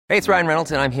Hey, it's Ryan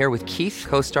Reynolds, and I'm here with Keith,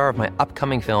 co-star of my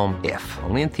upcoming film, If,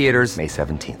 only in theaters May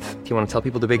 17th. Do you want to tell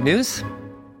people the big news?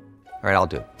 All right, I'll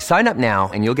do it. Sign up now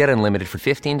and you'll get unlimited for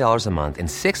 $15 a month and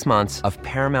 6 months of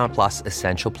Paramount Plus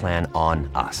Essential Plan on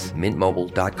us.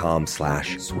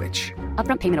 MintMobile.com/switch.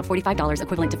 Upfront payment of $45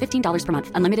 equivalent to $15 per month.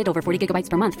 Unlimited over 40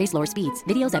 gigabytes per month. Face lower speeds.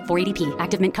 Videos at 480p.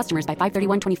 Active Mint customers by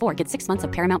 531.24 get 6 months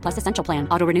of Paramount Plus Essential Plan.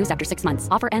 Auto renews after 6 months.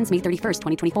 Offer ends May 31st,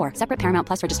 2024. Separate Paramount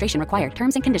Plus registration required.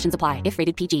 Terms and conditions apply if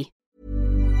rated PG.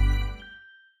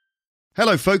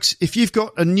 Hello folks, if you've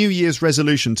got a New Year's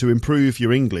resolution to improve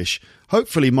your English,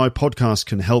 hopefully my podcast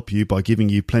can help you by giving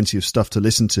you plenty of stuff to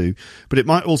listen to, but it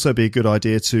might also be a good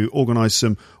idea to organise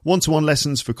some one-to-one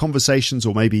lessons for conversations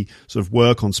or maybe sort of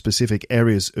work on specific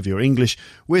areas of your English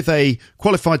with a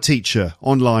qualified teacher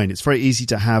online. It's very easy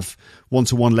to have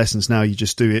one-to-one lessons now. You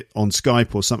just do it on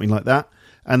Skype or something like that.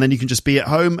 And then you can just be at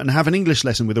home and have an English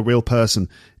lesson with a real person.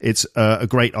 It's a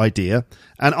great idea.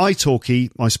 And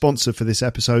italki, my sponsor for this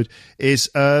episode, is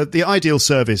the ideal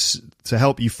service to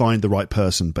help you find the right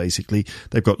person, basically.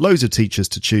 They've got loads of teachers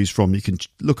to choose from. You can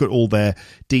look at all their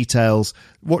details,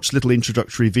 watch little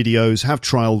introductory videos, have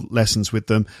trial lessons with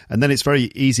them. And then it's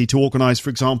very easy to organise, for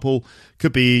example,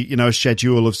 could be, a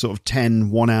schedule of sort of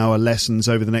 10 one-hour lessons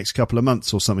over the next couple of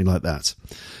months or something like that.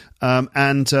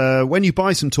 When you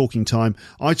buy some talking time,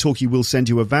 italki will send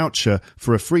you a voucher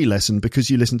for a free lesson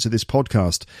because you listen to this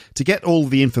podcast. To get all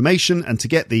the information and to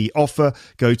get the offer,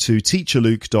 go to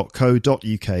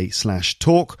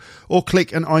teacherluke.co.uk/talk or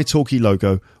click an italki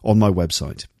logo on my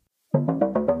website.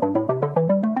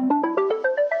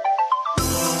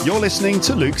 You're listening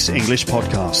to Luke's English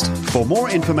Podcast. For more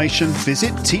information,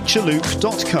 visit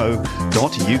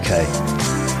teacherluke.co.uk.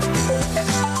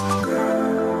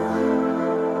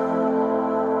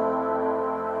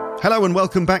 Hello and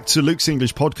welcome back to Luke's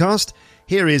English Podcast.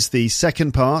 Here is the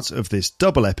second part of this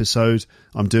double episode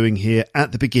I'm doing here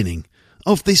at the beginning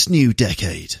of this new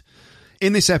decade.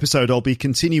 In this episode, I'll be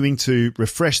continuing to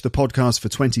refresh the podcast for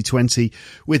 2020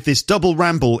 with this double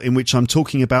ramble in which I'm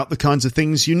talking about the kinds of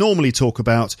things you normally talk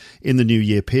about in the New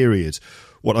Year period.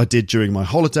 What I did during my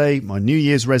holiday, my New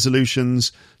Year's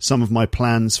resolutions, some of my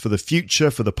plans for the future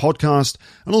for the podcast,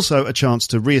 and also a chance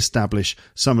to re-establish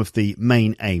some of the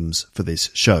main aims for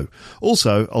this show.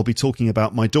 Also, I'll be talking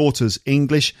about my daughter's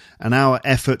English and our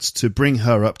efforts to bring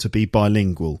her up to be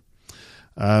bilingual.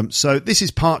 So this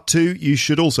is part 2. You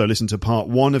should also listen to part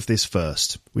 1 of this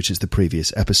first, which is the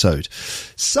previous episode.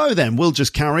 So then, we'll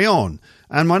just carry on.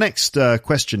 And my next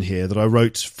question here that I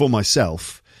wrote for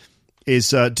myself is,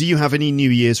 do you have any New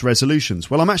Year's resolutions?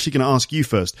 Well, I'm actually going to ask you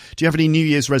first. Do you have any New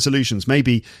Year's resolutions?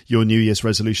 Maybe your New Year's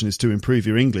resolution is to improve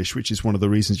your English, which is one of the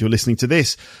reasons you're listening to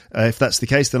this. If that's the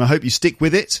case, then I hope you stick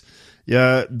with it.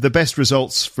 The best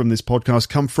results from this podcast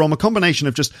come from a combination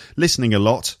of just listening a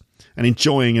lot and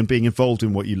enjoying and being involved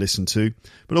in what you listen to,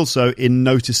 but also in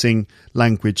noticing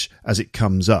language as it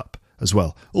comes up as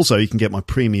well. Also, you can get my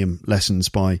premium lessons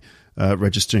by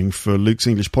registering for Luke's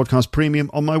English Podcast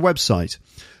Premium on my website.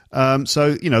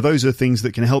 So, those are things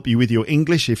that can help you with your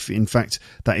English if, in fact,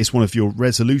 that is one of your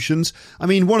resolutions. I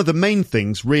mean, one of the main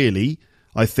things, really,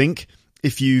 I think,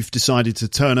 if you've decided to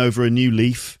turn over a new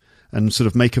leaf and sort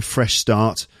of make a fresh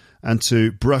start and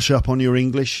to brush up on your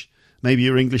English, maybe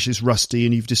your English is rusty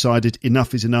and you've decided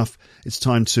enough is enough, it's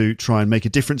time to try and make a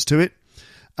difference to it.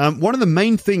 One of the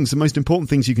main things, the most important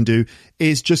things you can do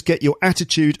is just get your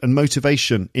attitude and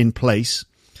motivation in place,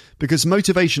 because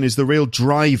motivation is the real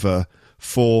driver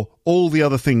for all the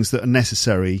other things that are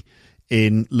necessary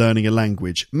in learning a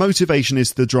language. Motivation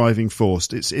is the driving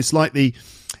force. It's like the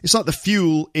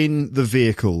fuel in the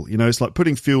vehicle. It's like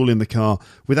putting fuel in the car.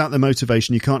 Without the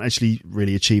motivation, you can't actually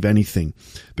really achieve anything,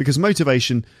 because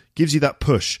motivation gives you that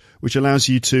push, which allows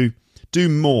you to do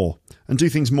more and do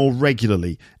things more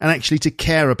regularly and actually to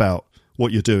care about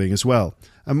what you're doing as well.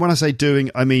 And when I say doing,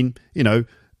 I mean,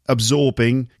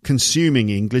 absorbing, consuming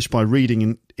English by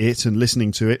reading it and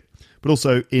listening to it, but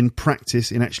also in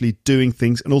practice, in actually doing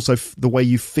things, and also the way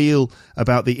you feel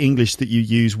about the English that you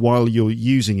use while you're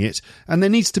using it. And there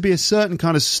needs to be a certain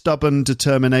kind of stubborn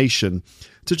determination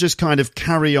to just kind of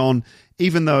carry on,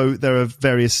 even though there are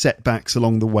various setbacks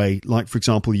along the way. Like, for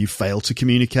example, you fail to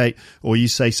communicate, or you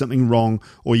say something wrong,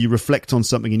 or you reflect on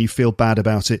something and you feel bad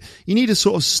about it. You need a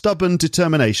sort of stubborn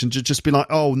determination to just be like,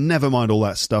 oh, never mind all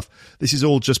that stuff. This is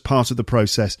all just part of the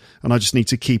process, and I just need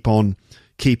to keep on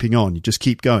keeping on. You just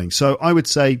keep going. So I would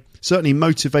say certainly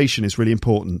motivation is really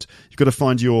important. You've got to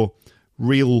find your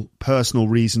real personal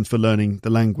reason for learning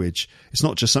the language. It's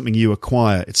not just something you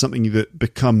acquire. It's something that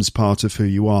becomes part of who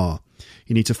you are.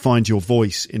 You need to find your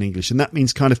voice in English. And that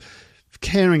means kind of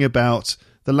caring about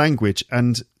the language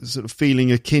and sort of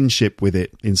feeling a kinship with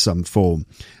it in some form.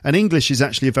 And English is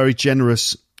actually a very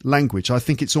generous language. I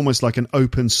think it's almost like an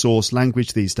open source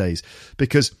language these days,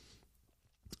 because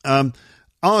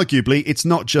arguably it's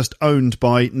not just owned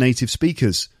by native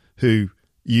speakers who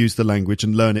use the language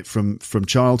and learn it from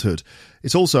childhood.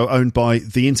 It's also owned by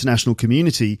the international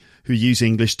community who use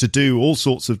English to do all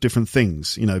sorts of different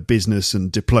things, you know, business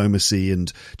and diplomacy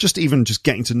and just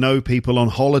getting to know people on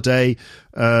holiday,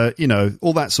 you know,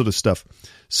 all that sort of stuff.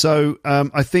 So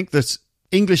I think that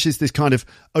English is this kind of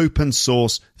open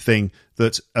source thing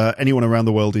that anyone around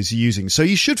the world is using. So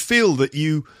you should feel that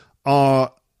you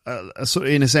are sort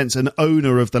of, in a sense, an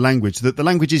owner of the language, that the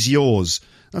language is yours.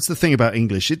 That's the thing about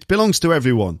English. It belongs to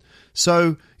everyone.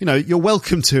 So, you know, you're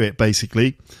welcome to it,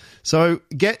 basically. So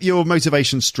get your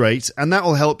motivation straight, and that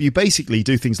will help you basically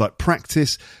do things like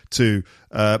practice to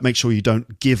make sure you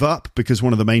don't give up, because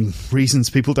one of the main reasons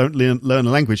people don't learn a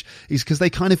language is because they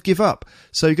kind of give up.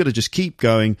 So you've got to just keep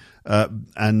going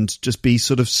and just be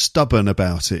sort of stubborn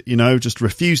about it, you know, just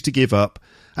refuse to give up.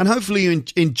 And hopefully you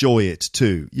enjoy it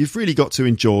too. You've really got to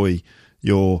enjoy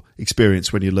your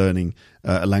experience when you're learning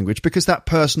a language, because that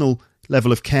personal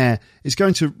level of care is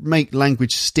going to make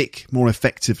language stick more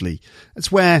effectively.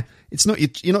 It's where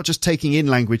you're not just taking in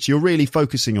language, you're really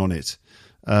focusing on it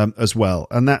as well.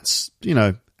 And that's, you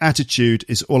know, attitude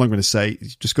is all I'm going to say.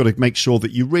 You've just got to make sure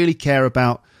that you really care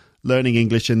about learning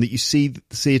English and that you see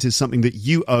it as something that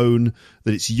you own,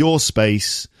 that it's your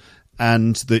space,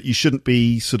 and that you shouldn't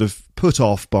be sort of put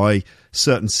off by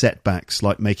certain setbacks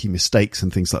like making mistakes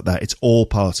and things like that. It's all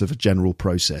part of a general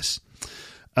process.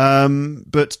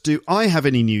 But do I have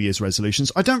any New Year's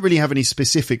resolutions? I don't really have any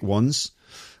specific ones.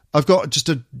 I've got just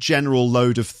a general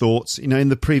load of thoughts. You know, in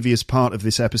the previous part of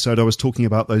this episode, I was talking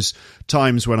about those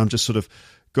times when I'm just sort of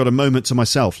got a moment to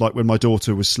myself, like when my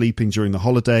daughter was sleeping during the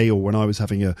holiday, or when I was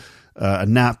having a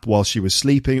nap while she was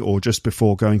sleeping, or just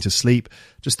before going to sleep,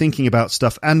 just thinking about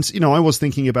stuff. And, you know, I was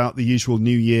thinking about the usual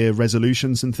New Year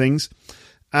resolutions and things.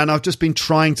 And I've just been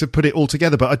trying to put it all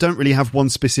together, but I don't really have one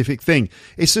specific thing.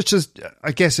 It's such as,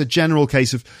 I guess, a general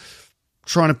case of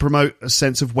trying to promote a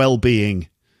sense of well-being,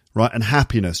 right, and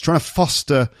happiness, trying to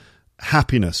foster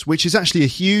happiness, which is actually a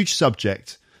huge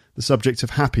subject, the subject of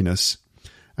happiness,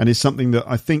 and is something that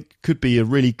I think could be a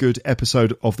really good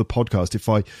episode of the podcast if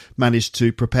I managed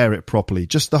to prepare it properly.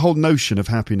 Just the whole notion of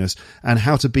happiness and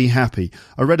how to be happy.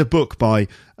 I read a book by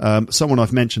someone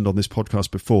I've mentioned on this podcast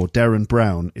before, Derren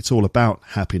Brown. It's all about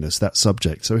happiness, that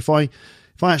subject. So if I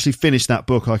actually finish that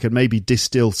book, I could maybe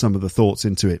distill some of the thoughts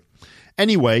into it.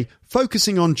 Anyway,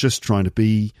 focusing on just trying to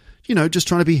be, you know, just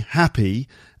trying to be happy.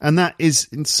 And that is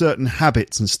in certain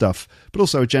habits and stuff, but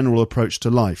also a general approach to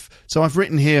life. So I've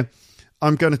written here,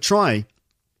 I'm going to try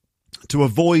to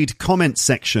avoid comment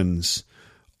sections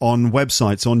on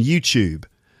websites, on YouTube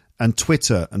and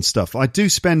Twitter and stuff. I do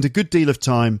spend a good deal of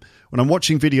time when I'm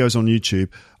watching videos on YouTube.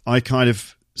 I kind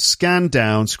of scroll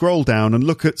down and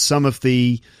look at some of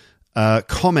the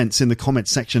comments in the comment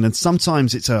section. And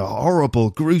sometimes it's a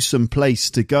horrible, gruesome place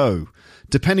to go.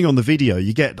 Depending on the video,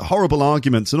 you get horrible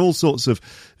arguments and all sorts of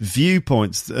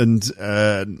viewpoints and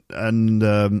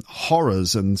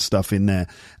horrors and stuff in there.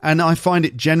 And I find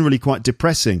it generally quite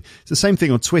depressing. It's the same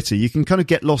thing on Twitter. You can kind of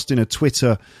get lost in a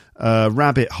Twitter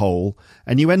rabbit hole,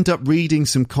 and you end up reading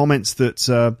some comments that,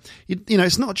 you know,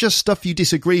 it's not just stuff you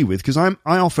disagree with, because I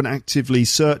often actively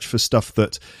search for stuff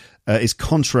that is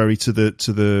contrary to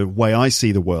the way I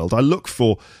see the world. I look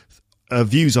for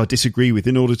views I disagree with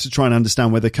in order to try and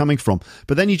understand where they're coming from.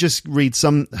 But then you just read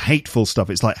some hateful stuff.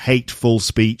 It's like hateful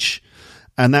speech,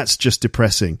 and that's just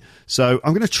depressing. So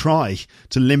I'm going to try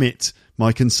to limit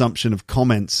my consumption of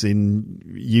comments in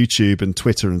YouTube and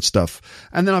Twitter and stuff.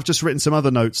 And then I've just written some other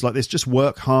notes like this. Just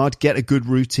work hard, get a good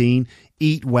routine,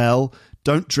 eat well,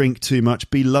 don't drink too much,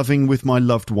 be loving with my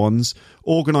loved ones,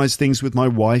 organise things with my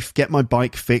wife, get my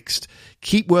bike fixed,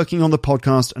 keep working on the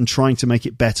podcast and trying to make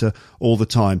it better all the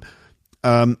time.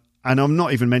 And I'm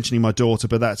not even mentioning my daughter,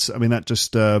 but that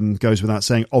just goes without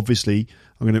saying. Obviously,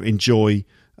 I'm going to enjoy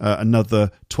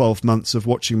another 12 months of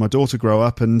watching my daughter grow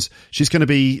up, and it's going to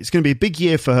be a big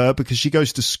year for her because she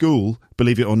goes to school,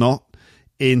 believe it or not,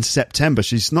 in September.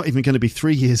 She's not even going to be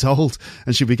 3 years old,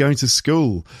 and she'll be going to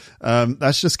school.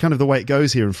 That's just kind of the way it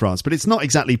goes here in France. But it's not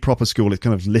exactly proper school; it's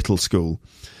kind of little school.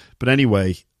 But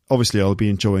anyway, obviously, I'll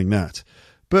be enjoying that.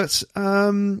 But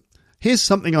here's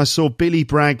something I saw Billy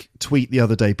Bragg tweet the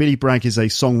other day. Billy Bragg is a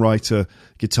songwriter,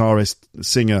 guitarist,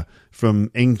 singer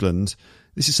from England.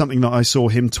 This is something that I saw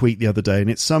him tweet the other day, and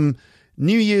it's some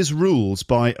New Year's rules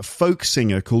by a folk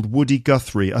singer called Woody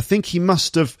Guthrie. I think he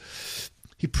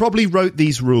probably wrote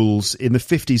these rules in the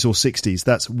 50s or 60s.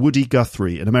 That's Woody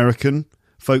Guthrie, an American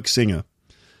folk singer.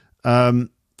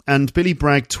 And Billy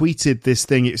Bragg tweeted this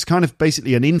thing. It's kind of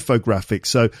basically an infographic.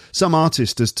 So some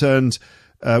artist has turned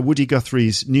Woody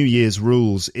Guthrie's New Year's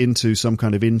rules into some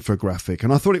kind of infographic.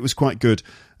 And I thought it was quite good.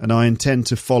 And I intend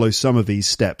to follow some of these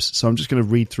steps. So I'm just going to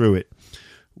read through it.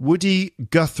 Woody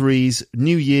Guthrie's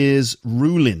New Year's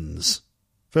rulings.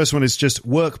 First one is just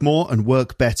work more and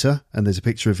work better. And there's a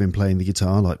picture of him playing the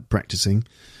guitar, like practicing.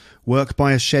 Work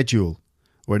by a schedule.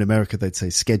 Or in America, they'd say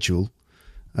schedule.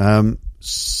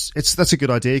 That's a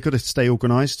good idea. You've got to stay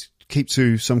organised, keep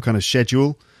to some kind of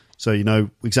schedule, so you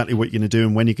know exactly what you're going to do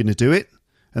and when you're going to do it,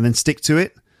 and then stick to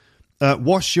it.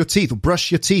 Wash your teeth or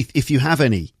brush your teeth if you have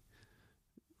any.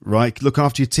 Right, look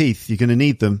after your teeth. You're going to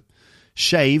need them.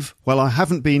 Shave. Well, I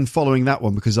haven't been following that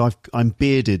one because I'm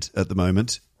bearded at the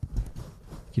moment.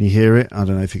 Can you hear it? I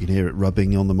don't know if you can hear it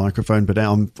rubbing on the microphone, but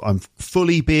I'm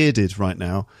fully bearded right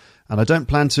now, and I don't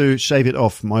plan to shave it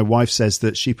off. My wife says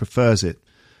that she prefers it.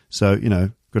 So, you know,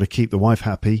 got to keep the wife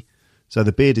happy. So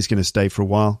the beard is going to stay for a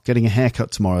while. Getting a haircut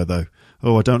tomorrow, though.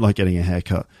 Oh, I don't like getting a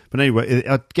haircut. But anyway,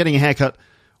 getting a haircut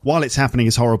while it's happening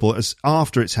is horrible. As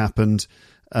after it's happened,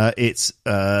 it's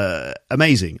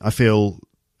amazing. I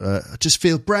just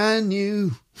feel brand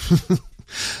new.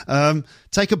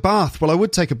 Take a bath. Well, I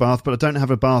would take a bath, but I don't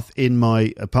have a bath in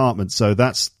my apartment. So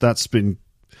that's been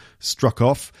struck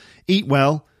off. Eat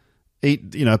well.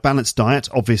 Eat, a balanced diet,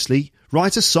 obviously.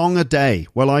 Write a song a day.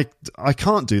 Well, I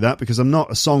can't do that because I'm not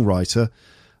a songwriter.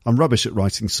 I'm rubbish at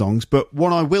writing songs. But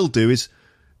what I will do is,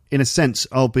 in a sense,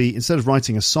 instead of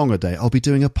writing a song a day, I'll be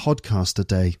doing a podcast a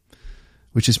day,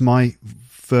 which is my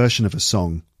version of a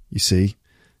song, you see.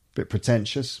 Bit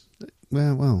pretentious.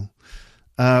 Well.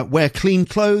 Wear clean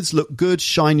clothes, look good,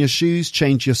 shine your shoes,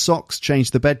 change your socks,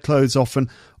 change the bedclothes often.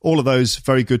 All of those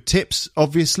very good tips,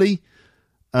 obviously.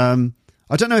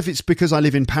 I don't know if it's because I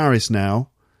live in Paris now,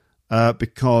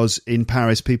 because in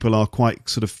Paris people are quite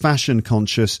sort of fashion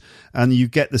conscious, and you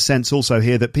get the sense also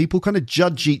here that people kind of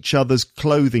judge each other's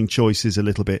clothing choices a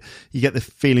little bit. You get the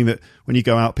feeling that when you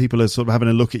go out, people are sort of having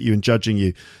a look at you and judging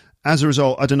you. As a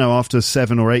result, I don't know, after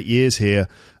 7 or 8 years here,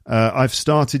 I've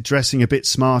started dressing a bit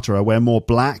smarter. I wear more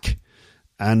black,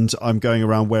 and I'm going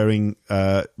around wearing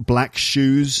black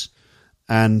shoes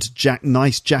and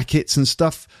nice jackets and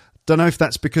stuff. Don't know if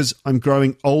that's because I'm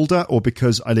growing older or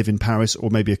because I live in Paris,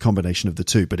 or maybe a combination of the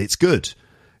two, but it's good.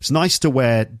 It's nice to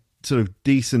wear sort of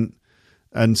decent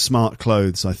and smart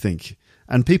clothes, I think.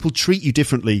 And people treat you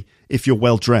differently if you're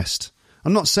well dressed.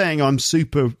 I'm not saying I'm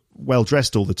super well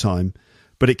dressed all the time,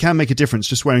 but it can make a difference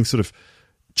just wearing sort of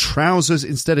trousers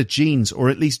instead of jeans, or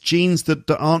at least jeans that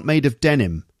aren't made of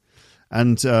denim,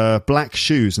 and black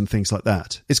shoes and things like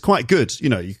that. It's quite good.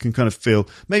 You can kind of feel,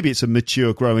 maybe it's a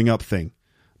mature growing up thing.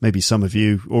 Maybe some of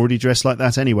you already dress like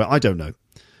that anyway. I don't know.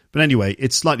 But anyway,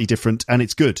 it's slightly different, and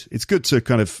it's good. It's good to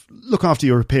kind of look after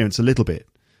your appearance a little bit,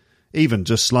 even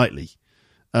just slightly.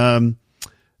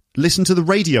 Listen to the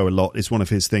radio a lot is one of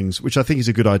his things, which I think is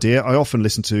a good idea. I often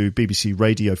listen to BBC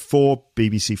Radio 4,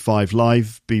 BBC 5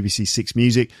 Live, BBC 6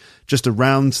 Music, just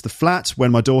around the flat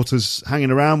when my daughter's hanging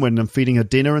around, when I'm feeding her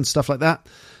dinner and stuff like that.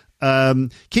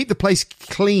 Keep the place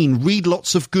clean. Read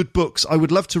lots of good books. I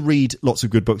would love to read lots of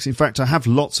good books. In fact, I have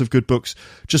lots of good books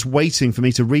just waiting for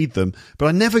me to read them, but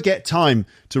I never get time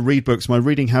to read books. My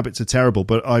reading habits are terrible,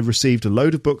 but I received a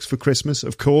load of books for Christmas,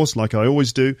 of course, like I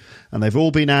always do, and they've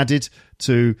all been added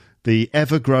to the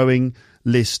ever-growing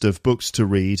list of books to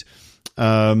read.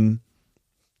 But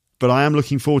I am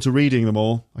looking forward to reading them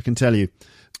all, I can tell you.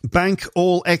 Bank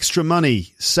all extra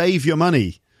money. Save your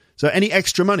money. So any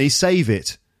extra money, save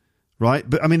it. Right?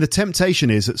 But I mean, the temptation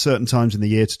is at certain times in the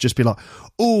year to just be like,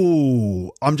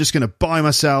 oh, I'm just going to buy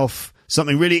myself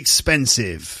something really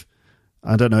expensive.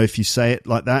 I don't know if you say it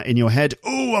like that in your head.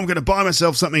 Oh, I'm going to buy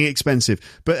myself something expensive.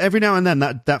 But every now and then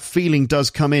that feeling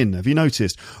does come in. Have you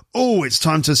noticed? Oh, it's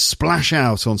time to splash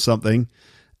out on something.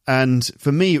 And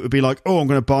for me, it would be like, oh, I'm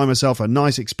going to buy myself a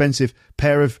nice expensive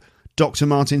pair of Dr.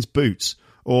 Martens boots.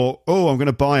 Or, oh, I'm going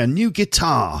to buy a new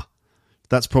guitar.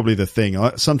 That's probably the thing.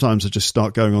 Sometimes I just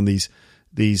start going on these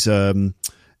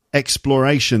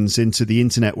explorations into the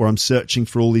internet where I'm searching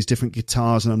for all these different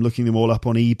guitars, and I'm looking them all up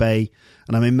on eBay,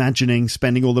 and I'm imagining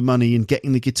spending all the money and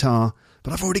getting the guitar.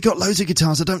 But I've already got loads of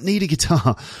guitars. I don't need a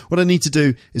guitar. What I need to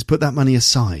do is put that money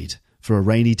aside for a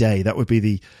rainy day. That would be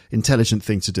the intelligent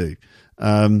thing to do.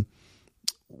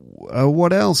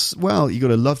 What else? Well, you got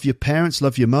to love your parents,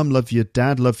 love your mum, love your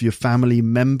dad, love your family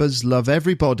members, love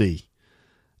everybody.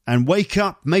 And wake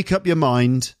up, make up your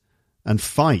mind, and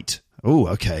fight. Oh,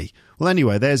 okay. Well,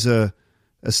 anyway, there's a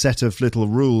set of little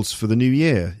rules for the new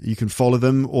year. You can follow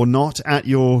them or not at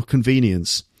your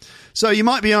convenience. So you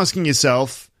might be asking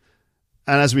yourself,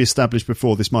 And as we established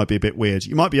before, this might be a bit weird.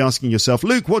 You might be asking yourself,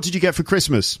 Luke, what did you get for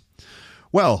Christmas?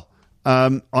 Well,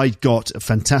 I got a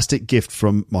fantastic gift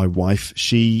from my wife.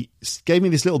 She gave me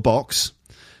this little box,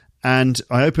 and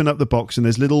I opened up the box, and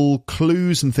there's little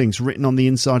clues and things written on the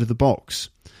inside of the box.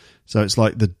 So it's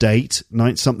like the date,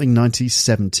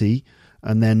 1970,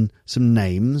 and then some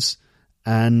names,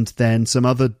 and then some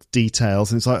other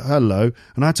details. And it's like, hello.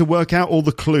 And I had to work out all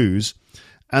the clues.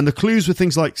 And the clues were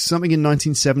things like something in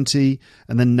 1970,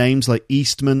 and then names like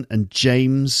Eastman and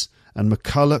James and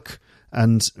McCulloch.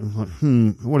 And I'm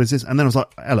like, what is this? And then I was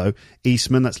like, hello,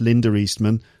 Eastman, that's Linda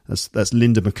Eastman. That's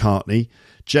Linda McCartney.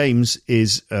 James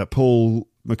is Paul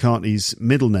McCartney's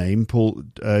middle name. Paul,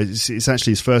 it's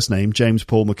actually his first name, James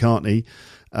Paul McCartney.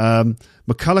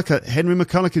 McCulloch, Henry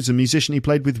McCulloch is a musician he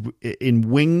played with in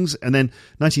Wings. And then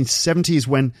 1970 is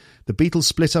when the Beatles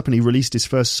split up and he released his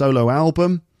first solo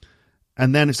album.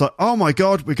 And then it's like, oh my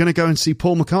God, we're going to go and see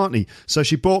Paul McCartney. So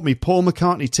she bought me Paul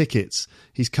McCartney tickets.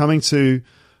 He's coming to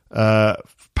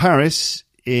Paris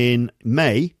in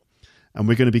May, and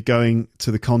we're going to be going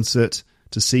to the concert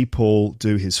to see Paul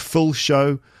do his full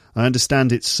show. I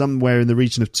understand it's somewhere in the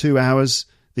region of 2 hours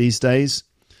these days.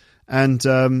 And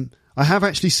I have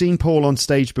actually seen Paul on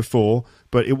stage before,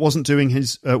 but it wasn't doing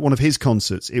his one of his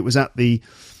concerts. It was at the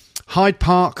Hyde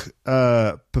Park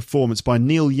performance by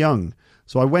Neil Young.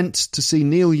 So I went to see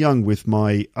Neil Young with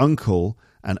my uncle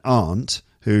and aunt,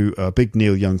 who are big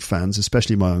Neil Young fans,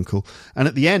 especially my uncle. And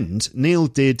at the end, Neil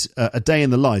did A Day in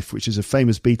the Life, which is a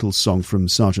famous Beatles song from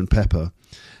Sgt. Pepper.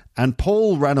 And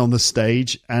Paul ran on the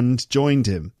stage and joined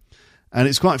him. And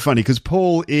it's quite funny because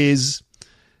Paul he's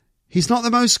not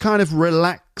the most kind of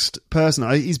relaxed person.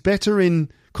 He's better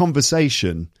in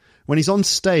conversation. When he's on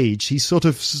stage, he's sort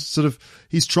of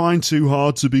he's trying too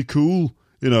hard to be cool,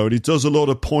 and he does a lot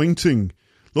of pointing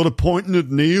at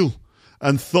Neil.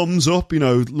 And thumbs up,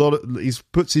 he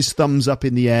puts his thumbs up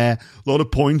in the air, a lot of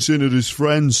pointing at his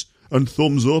friends, and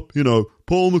thumbs up,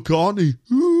 Paul McCartney.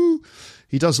 Woo.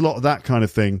 He does a lot of that kind of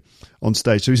thing on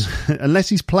stage. So unless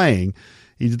he's playing,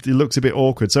 he looks a bit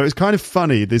awkward. So it's kind of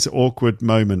funny, this awkward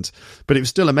moment. But it was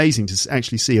still amazing to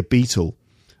actually see a Beatle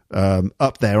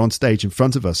up there on stage in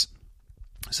front of us.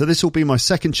 So this will be my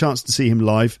second chance to see him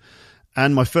live,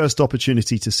 and my first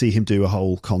opportunity to see him do a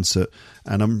whole concert.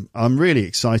 And I'm really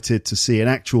excited to see an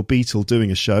actual Beatle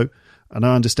doing a show. And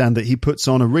I understand that he puts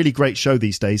on a really great show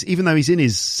these days, even though he's in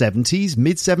his 70s,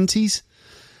 mid-70s.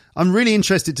 I'm really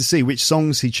interested to see which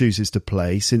songs he chooses to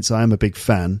play, since I am a big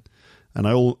fan. And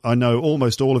I know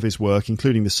almost all of his work,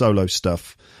 including the solo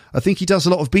stuff. I think he does a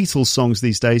lot of Beatles songs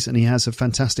these days, and he has a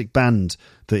fantastic band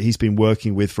that he's been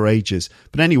working with for ages.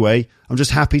 But anyway, I'm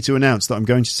just happy to announce that I'm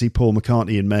going to see Paul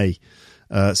McCartney in May.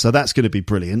 So that's going to be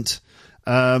brilliant.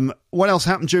 What else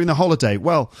happened during the holiday?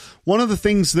 Well, one of the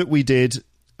things that we did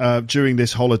during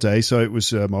this holiday, so it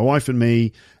was my wife and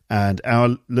me and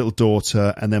our little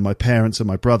daughter, and then my parents and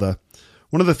my brother.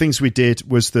 One of the things we did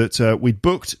was that we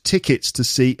booked tickets to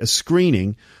see a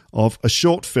screening of a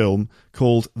short film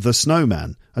called The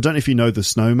Snowman. I don't know if you know The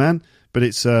Snowman, but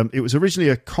it was originally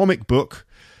a comic book,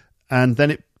 and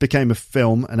then it became a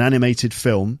film, an animated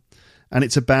film. And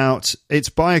it's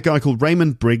by a guy called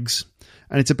Raymond Briggs,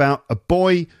 and it's about a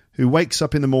boy who wakes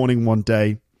up in the morning one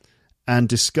day and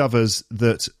discovers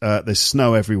that there's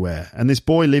snow everywhere. And this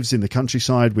boy lives in the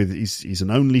countryside he's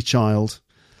an only child,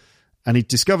 and he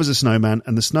discovers a snowman,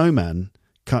 and the snowman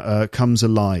comes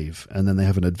alive, and then they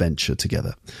have an adventure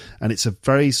together. And it's a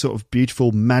very sort of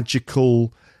beautiful,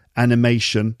 magical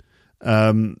animation,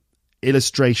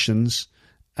 illustrations,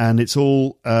 and it's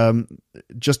all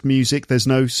just music. There's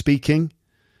no speaking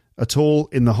at all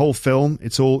in the whole film.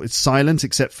 It's silent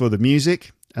except for the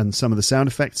music and some of the sound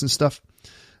effects and stuff.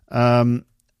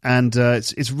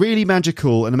 It's really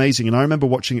magical and amazing. And I remember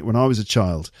watching it when I was a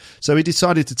child. So we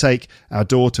decided to take our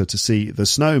daughter to see The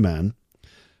Snowman,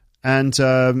 and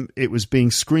it was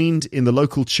being screened in the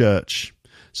local church.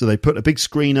 So they put a big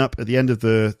screen up at the end of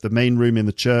the main room in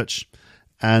the church,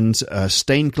 and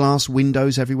stained glass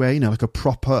windows everywhere, like a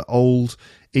proper old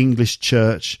English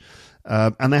church.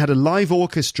 And they had a live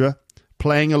orchestra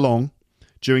playing along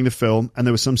during the film, and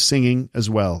there was some singing as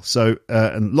well. So,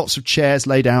 and lots of chairs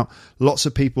laid out, lots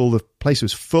of people. The place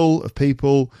was full of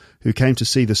people who came to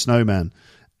see The Snowman.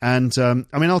 And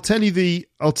I'll tell you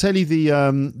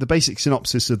the basic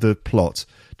synopsis of the plot,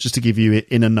 just to give you it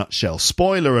in a nutshell.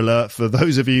 Spoiler alert for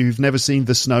those of you who've never seen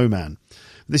The Snowman.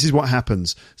 This is what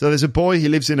happens. So there's a boy, he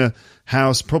lives in a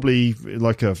house, probably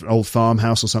like an old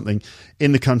farmhouse or something,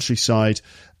 in the countryside,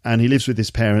 and he lives with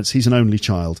his parents. He's an only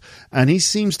child, and he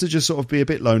seems to just sort of be a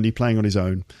bit lonely, playing on his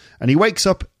own. And he wakes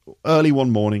up early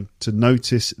one morning to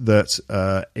notice that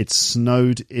it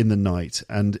snowed in the night,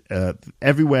 and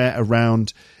everywhere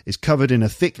around is covered in a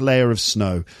thick layer of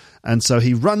snow. And so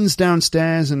he runs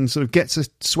downstairs and sort of gets a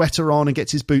sweater on and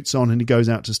gets his boots on, and he goes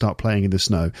out to start playing in the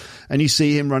snow. And you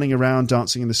see him running around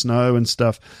dancing in the snow and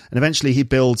stuff. And eventually he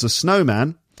builds a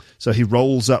snowman. So he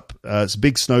rolls up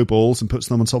big snowballs and puts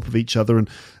them on top of each other and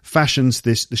fashions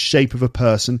the shape of a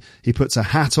person. He puts a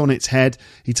hat on its head.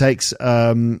 He takes,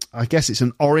 I guess it's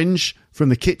an orange from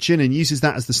the kitchen, and uses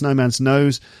that as the snowman's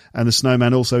nose. And the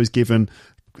snowman also is given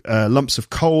lumps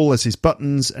of coal as his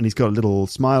buttons, and he's got a little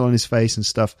smile on his face and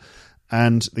stuff.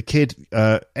 And the kid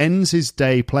ends his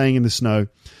day playing in the snow,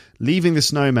 leaving the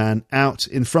snowman out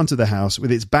in front of the house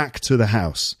with its back to the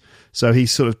house. So he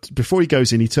sort of, before he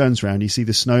goes in, he turns around, you see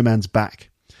the snowman's back.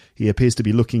 He appears to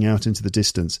be looking out into the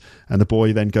distance, and the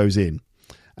boy then goes in.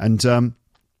 And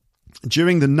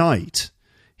during the night,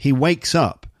 he wakes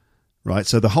up, right?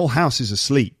 So the whole house is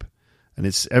asleep, and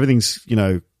everything's,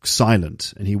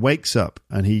 silent. And he wakes up,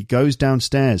 and he goes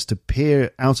downstairs to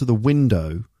peer out of the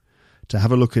window to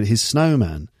have a look at his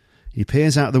snowman. He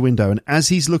peers out the window, and as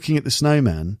he's looking at the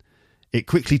snowman, it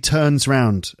quickly turns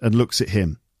round and looks at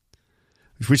him,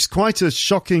 which is quite a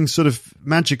shocking sort of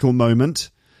magical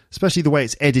moment, especially the way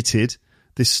it's edited,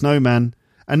 this snowman.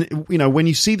 And, when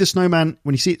you see the snowman,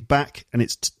 when you see it back and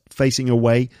it's facing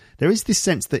away, there is this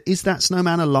sense that, is that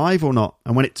snowman alive or not?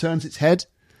 And when it turns its head,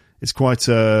 it's quite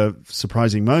a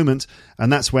surprising moment.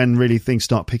 And that's when really things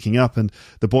start picking up. And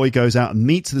the boy goes out and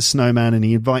meets the snowman, and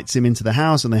he invites him into the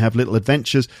house, and they have little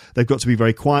adventures. They've got to be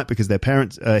very quiet because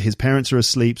his parents are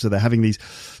asleep. So they're having these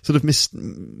sort of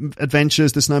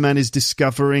adventures. The snowman is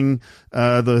discovering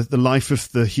the life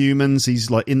of the humans. He's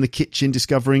like in the kitchen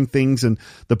discovering things, and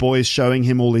the boy is showing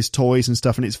him all his toys and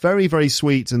stuff. And it's very, very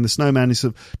sweet. And the snowman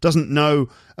doesn't know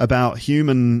about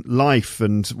human life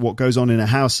and what goes on in a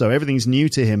house, so everything's new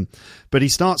to him. But he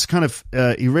starts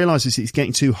he realizes he's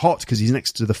getting too hot because he's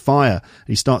next to the fire, and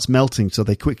he starts melting, so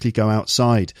they quickly go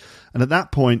outside. And at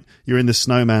that point, you're in the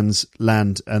snowman's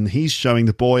land, and he's showing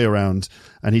the boy around,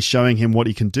 and he's showing him what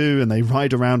he can do, and they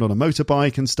ride around on a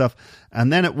motorbike and stuff.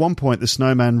 And then at one point, the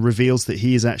snowman reveals that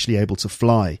he is actually able to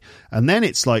fly. And then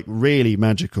it's like really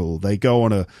magical. They go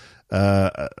on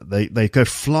they go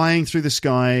flying through the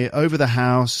sky, over the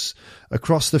house,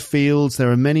 across the fields.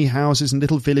 There are many houses and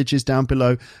little villages down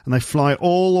below, and they fly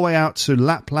all the way out to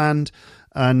Lapland,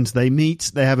 and they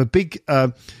have a big,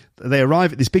 they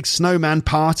arrive at this big snowman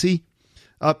party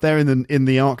up there in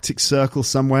the Arctic Circle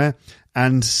somewhere,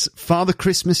 and Father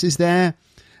Christmas is there,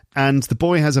 and the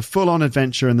boy has a full-on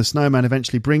adventure, and the snowman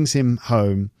eventually brings him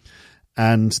home,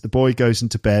 and the boy goes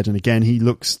into bed, and again he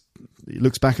looks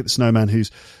back at the snowman,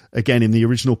 who's again in the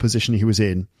original position he was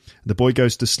in. The boy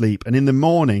goes to sleep, and in the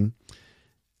morning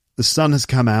the sun has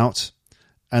come out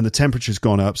and the temperature's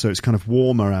gone up, so it's kind of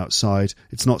warmer outside.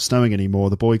 It's not snowing anymore.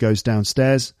 The boy goes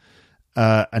downstairs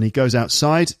and he goes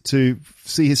outside to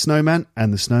see his snowman,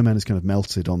 and the snowman is kind of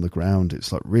melted on the ground.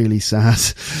 It's like really sad.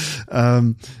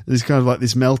 There's kind of like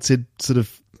this melted sort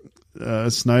of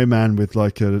snowman with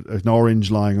like an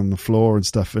orange lying on the floor and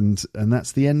stuff, and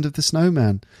that's the end of the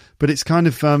snowman. But it's kind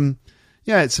of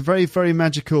it's a very, very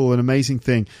magical and amazing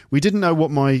thing. We didn't know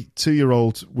what my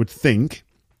 2-year-old would think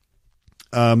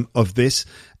of this,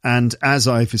 and as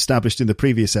I've established in the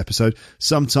previous episode,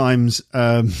 sometimes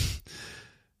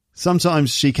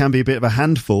she can be a bit of a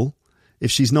handful. If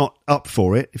she's not up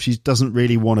for it, if she doesn't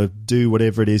really want to do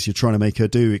whatever it is you're trying to make her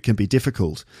do, it can be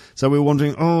difficult. So we were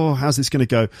wondering, how's this going to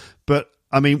go? But,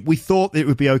 I mean, we thought it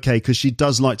would be okay because she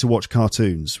does like to watch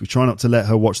cartoons. We try not to let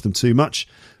her watch them too much,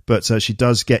 but she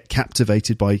does get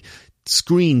captivated by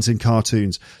screens and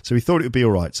cartoons. So we thought it would be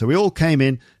all right. So we all came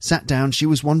in, sat down. She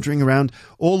was wandering around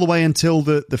all the way until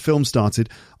the film started.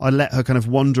 I let her kind of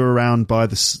wander around by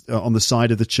on the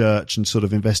side of the church and sort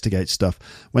of investigate stuff.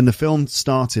 When the film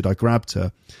started, I grabbed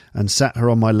her and sat her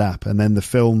on my lap, and then the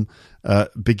film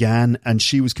began, and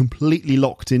she was completely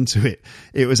locked into it.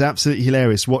 It was absolutely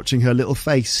hilarious watching her little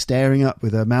face staring up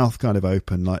with her mouth kind of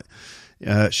open, like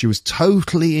she was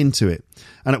totally into it.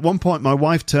 And at one point, my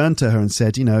wife turned to her and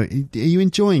said, are you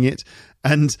enjoying it?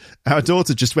 And our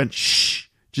daughter just went, shh,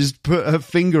 just put her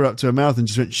finger up to her mouth and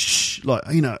just went, shh, like,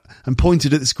 and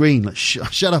pointed at the screen, like,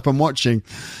 shut up, I'm watching.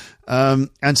 And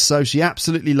so she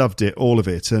absolutely loved it, all of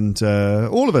it. And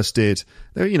all of us did.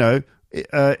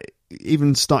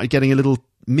 Even started getting a little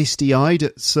misty-eyed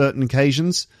at certain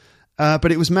occasions.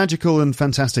 But it was magical and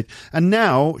fantastic. And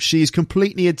now she's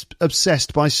completely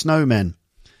obsessed by snowmen.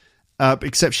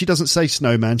 Except she doesn't say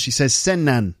snowman, she says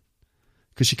sennan.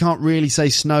 Because she can't really say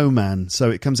snowman, so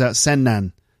it comes out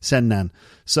sennan.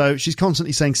 So she's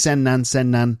constantly saying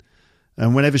sennan.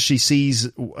 And whenever she sees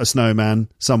a snowman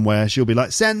somewhere, she'll be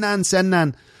like, Sennan,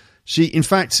 Sennan. In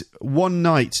fact, one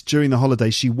night during the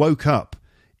holiday, she woke up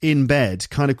in bed,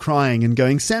 kind of crying and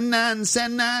going, Sennan,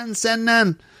 Sennan,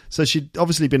 Sennan. So she'd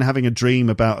obviously been having a dream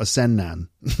about a Sennan,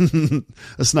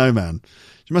 a snowman.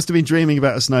 She must have been dreaming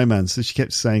about a snowman. So she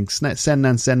kept saying,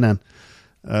 Sennan,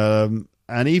 Sennan.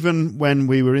 And even when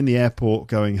we were in the airport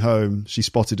going home, she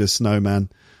spotted a snowman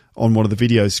on one of the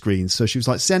video screens. So she was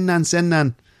like, Sennan,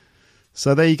 Sennan.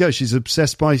 So there you go. She's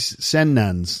obsessed by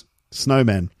Sennans,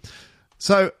 snowmen.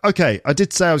 So, okay, I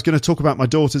did say I was going to talk about my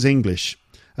daughter's English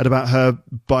and about her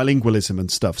bilingualism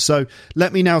and stuff. So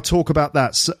let me now talk about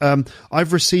that.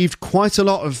 I've received quite a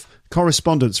lot of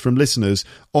correspondence from listeners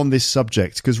on this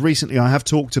subject because recently I have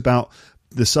talked about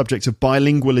the subject of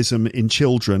bilingualism in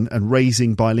children and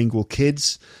raising bilingual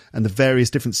kids and the various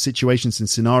different situations and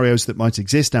scenarios that might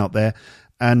exist out there.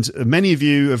 And many of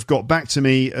you have got back to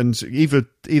me and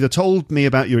either told me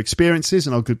about your experiences,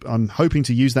 and I'm hoping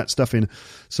to use that stuff in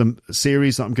some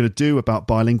series that I'm going to do about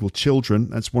bilingual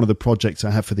children. That's one of the projects I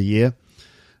have for the year.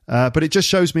 But it just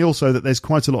shows me also that there's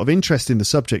quite a lot of interest in the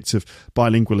subject of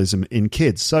bilingualism in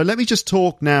kids. So let me just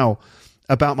talk now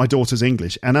about my daughter's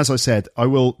English. And as I said, I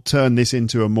will turn this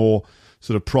into a more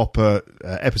sort of proper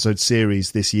episode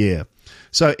series this year.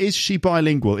 So is she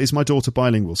bilingual? Is my daughter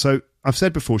bilingual? So I've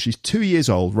said before, she's 2 years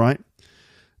old, right?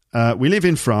 We live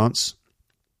in France.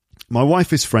 My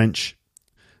wife is French.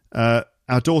 Our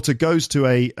daughter goes to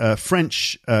a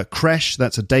French creche.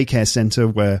 That's a daycare centre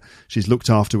where she's looked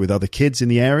after with other kids in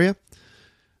the area.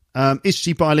 Is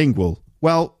she bilingual?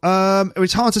 Well,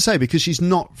 it's hard to say because she's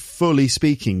not fully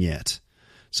speaking yet.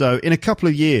 So in a couple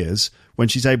of years, when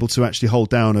she's able to actually hold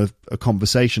down a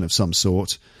conversation of some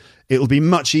sort, it'll be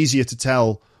much easier to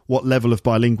tell what level of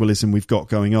bilingualism we've got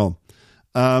going on.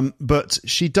 But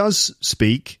she does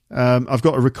speak. I've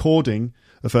got a recording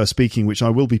of her speaking, which I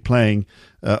will be playing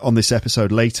on this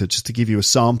episode later, just to give you a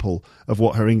sample of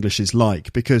what her English is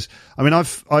like. Because, I mean,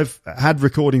 I've had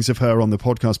recordings of her on the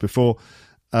podcast before,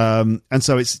 and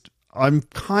so I'm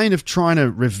kind of trying to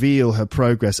reveal her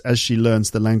progress as she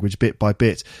learns the language bit by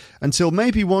bit, until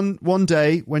maybe one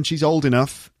day when she's old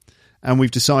enough and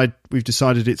we've decided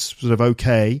it's sort of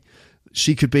okay,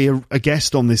 she could be a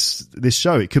guest on this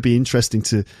show. It could be interesting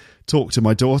to talk to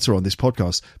my daughter on this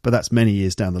podcast, but that's many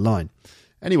years down the line.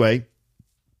 Anyway,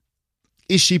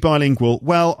 is she bilingual?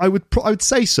 Well, I would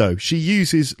say so. She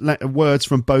uses words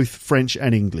from both French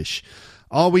and English.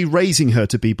 Are we raising her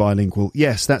to be bilingual?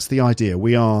 Yes, that's the idea.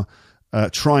 We are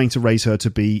trying to raise her to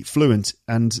be fluent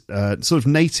and sort of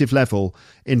native level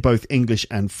in both English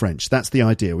and French. That's the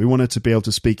idea. We want her to be able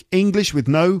to speak English with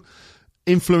no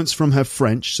influence from her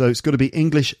French, so it's got to be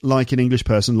English like an English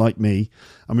person like me,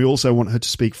 and we also want her to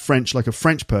speak French like a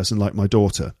French person like my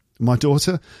daughter. My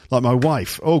daughter? Like my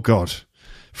wife. Oh, God.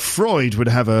 Freud would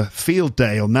have a field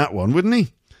day on that one, wouldn't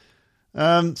he?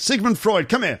 Sigmund Freud,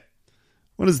 come here.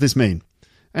 What does this mean?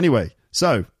 Anyway,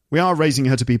 so we are raising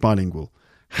her to be bilingual.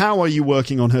 How are you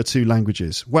working on her two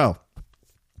languages? Well,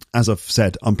 as I've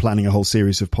said, I'm planning a whole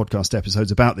series of podcast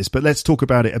episodes about this, but let's talk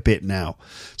about it a bit now.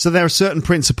 So there are certain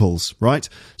principles, right?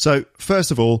 So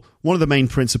first of all, one of the main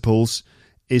principles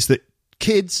is that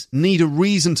kids need a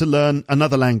reason to learn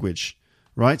another language,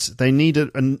 right? They need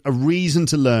a reason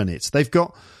to learn it. They've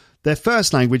got their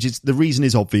first language. The reason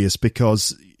is obvious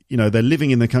because, you know, they're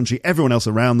living in the country. Everyone else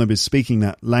around them is speaking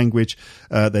that language.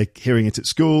 They're hearing it at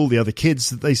school. The other kids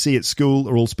that they see at school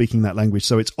are all speaking that language.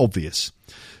 So it's obvious.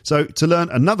 So to learn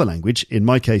another language, in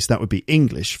my case, that would be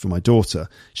English for my daughter.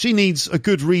 She needs a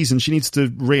good reason. She needs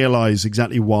to realize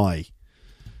exactly why.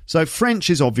 So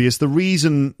French is obvious. The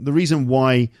reason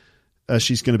why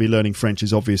she's going to be learning French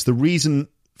is obvious. The reason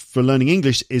for learning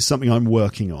English is something I'm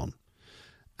working on.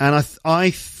 And I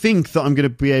think that I'm going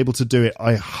to be able to do it,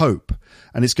 I hope.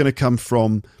 And it's going to come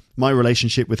from my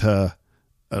relationship with her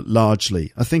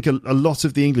largely. I think a lot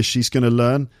of the English she's going to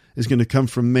learn is going to come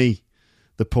from me,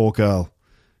 the poor girl.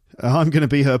 I'm going to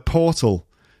be her portal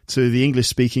to the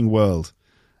English-speaking world.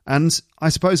 And I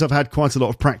suppose I've had quite a lot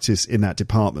of practice in that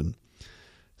department.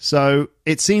 So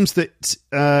it seems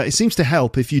to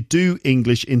help if you do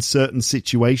English in certain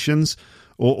situations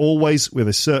or always with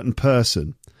a certain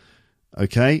person.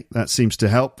 Okay, that seems to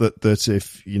help that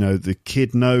if, you know, the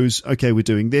kid knows, okay, we're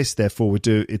doing this, therefore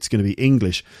it's going to be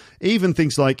English. Even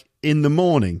things like in the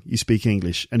morning, you speak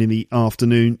English, and in the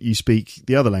afternoon, you speak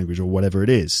the other language or whatever it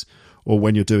is, or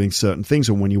when you're doing certain things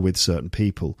or when you're with certain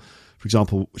people. For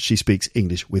example, she speaks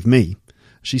English with me.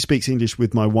 She speaks English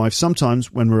with my wife sometimes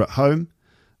when we're at home,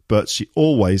 but she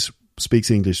always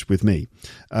speaks English with me.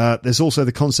 There's also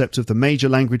the concept of the major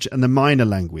language and the minor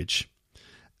language.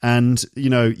 And,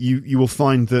 you will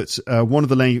find that one of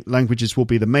the languages will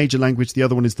be the major language, the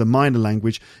other one is the minor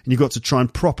language, and you've got to try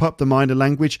and prop up the minor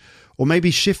language, or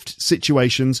maybe shift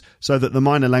situations so that the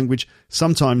minor language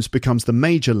sometimes becomes the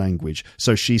major language.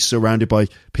 So she's surrounded by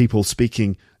people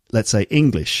speaking, let's say,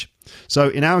 English. So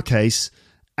in our case,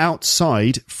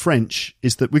 outside French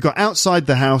is that we've got outside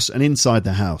the house and inside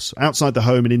the house, outside the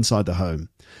home and inside the home.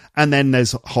 And then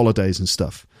there's holidays and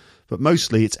stuff. But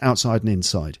mostly it's outside and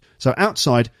inside. So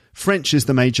outside, French is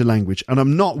the major language, and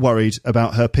I'm not worried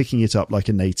about her picking it up like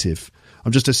a native.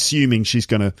 I'm just assuming she's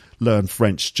going to learn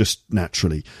French just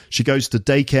naturally. She goes to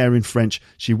daycare in French.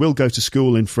 She will go to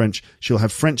school in French. She'll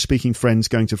have French-speaking friends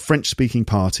going to French-speaking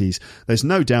parties. There's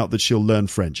no doubt that she'll learn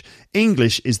French.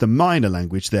 English is the minor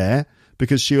language there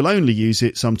because she'll only use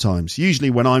it sometimes, usually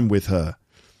when I'm with her.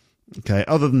 Okay,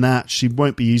 other than that, she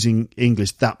won't be using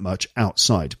English that much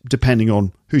outside, depending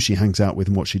on who she hangs out with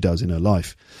and what she does in her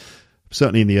life.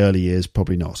 Certainly in the early years,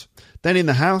 probably not. Then in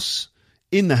the house,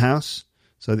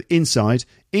 so the inside,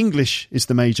 English is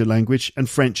the major language and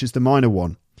French is the minor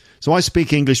one. So I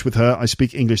speak English with her. I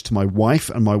speak English to my wife,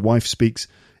 and my wife speaks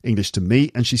English to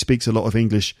me, and she speaks a lot of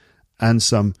English and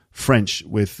some French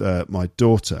with my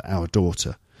daughter, our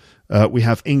daughter. We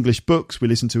have English books, we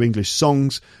listen to English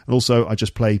songs, and also I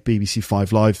just play BBC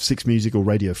 5 Live, 6 Music or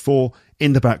Radio 4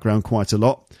 in the background quite a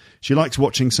lot. She likes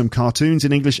watching some cartoons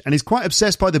in English and is quite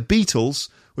obsessed by the Beatles,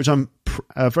 which I'm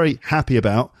very happy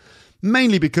about,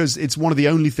 mainly because it's one of the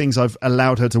only things I've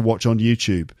allowed her to watch on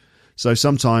YouTube. So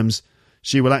sometimes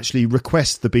she will actually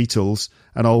request the Beatles,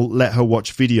 and I'll let her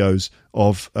watch videos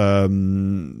of,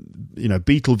 Beatle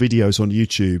videos on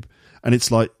YouTube, and it's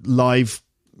like live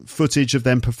footage of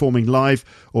them performing live,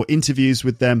 or interviews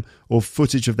with them, or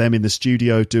footage of them in the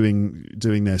studio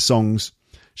doing their songs.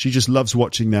 She just loves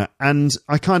watching that, and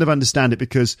I kind of understand it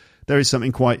because there is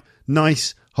something quite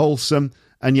nice, wholesome,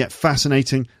 and yet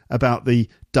fascinating about the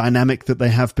dynamic that they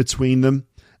have between them.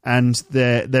 And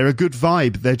they're a good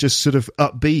vibe. They're just sort of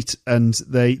upbeat, and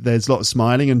there's a lot of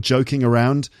smiling and joking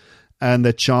around, and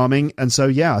they're charming. And so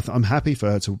I'm happy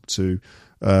for her to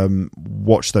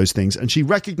watch those things. And she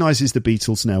recognizes the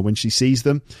Beatles now when she sees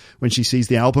them, when she sees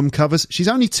the album covers. She's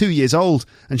only 2 years old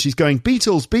and she's going,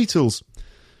 Beatles, Beatles.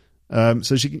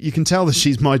 So you can tell that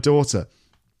she's my daughter.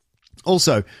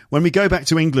 Also, when we go back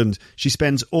to England, she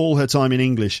spends all her time in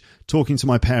English, talking to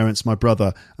my parents, my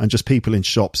brother, and just people in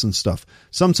shops and stuff.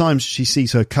 Sometimes she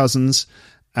sees her cousins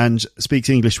and speaks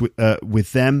English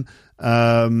with them.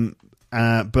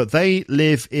 But they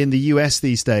live in the US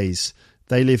these days.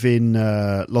 They live in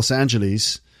Los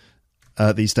Angeles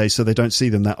these days, so they don't see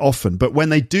them that often. But when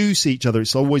they do see each other,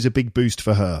 it's always a big boost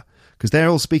for her because they're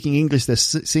all speaking English. They're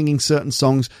singing certain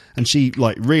songs, and she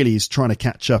really is trying to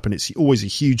catch up, and it's always a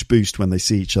huge boost when they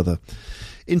see each other.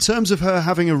 In terms of her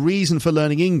having a reason for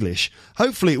learning English,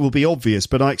 hopefully it will be obvious,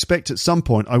 but I expect at some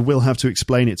point I will have to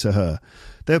explain it to her.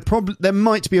 There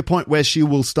might be a point where she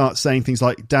will start saying things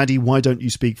like, Daddy, why don't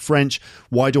you speak French?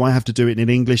 Why do I have to do it in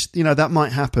English? That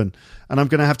might happen. And I'm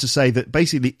going to have to say that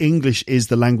basically English is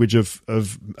the language of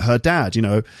her dad.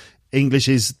 English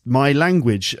is my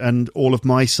language and all of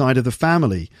my side of the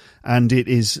family. And it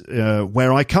is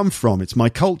where I come from. It's my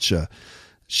culture.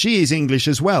 She is English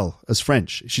as well as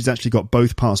French. She's actually got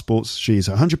both passports. She is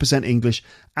 100% English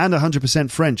and 100%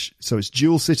 French. So it's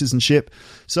dual citizenship.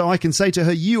 So I can say to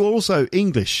her, you are also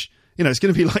English. It's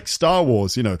going to be like Star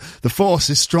Wars. The Force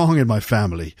is strong in my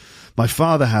family. My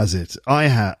father has it. I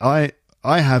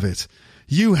have it.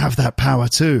 You have that power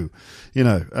too.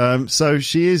 So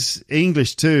she is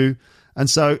English too. And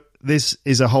so this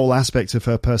is a whole aspect of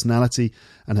her personality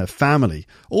and her family.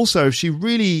 Also, if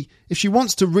she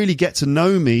wants to really get to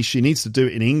know me, she needs to do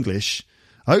it in English.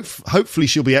 Hopefully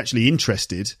she'll be actually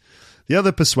interested. The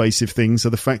other persuasive things are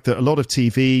the fact that a lot of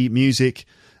TV, music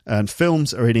and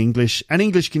films are in English, and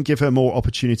English can give her more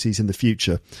opportunities in the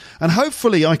future. And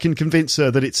hopefully I can convince her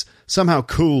that it's somehow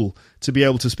cool to be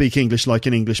able to speak English like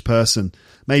an English person.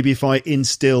 Maybe if I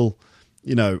instill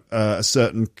a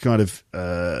certain kind of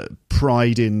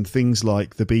pride in things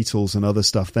like the Beatles and other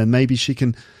stuff, then maybe she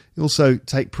can also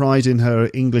take pride in her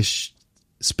English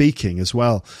speaking as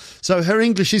well. So her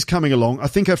English is coming along. I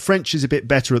think her French is a bit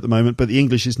better at the moment, but the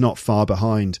English is not far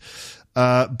behind.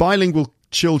 Bilingual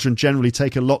children generally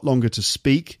take a lot longer to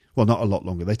speak. Well, not a lot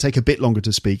longer. They take a bit longer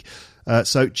to speak.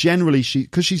 So generally,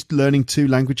 because she's learning 2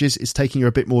 languages, it's taking her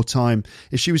a bit more time.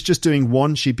 If she was just doing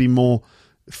one, she'd be more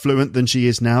fluent than she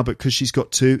is now, but because she's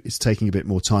got 2, it's taking a bit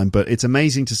more time. But it's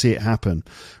amazing to see it happen.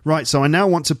 Right, so I now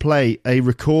want to play a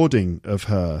recording of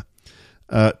her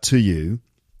to you.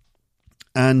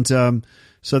 And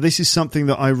So this is something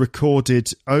that I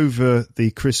recorded over the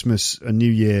Christmas and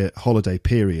New Year holiday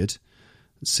period.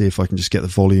 Let's see if I can just get the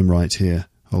volume right here.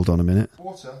 Hold on a minute.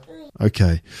 Water.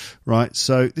 Okay. Right.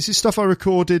 So this is stuff I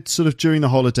recorded sort of during the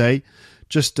holiday,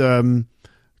 just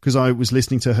because I was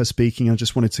listening to her speaking. I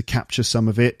just wanted to capture some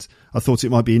of it. I thought it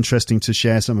might be interesting to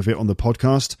share some of it on the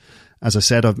podcast. As I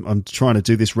said, I'm trying to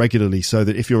do this regularly so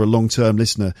that if you're a long-term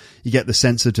listener, you get the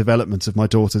sense of development of my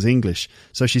daughter's English.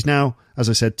 So she's now, as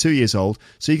I said, 2 years old.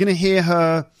 So you're going to hear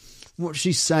her, what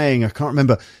she's saying. I can't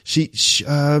remember.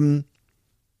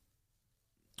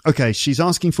 Okay, she's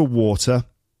asking for water,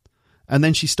 and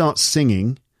then she starts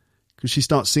singing, because she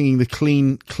starts singing the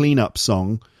clean up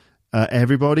song.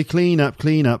 Everybody clean up,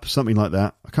 something like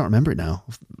that. I can't remember it now.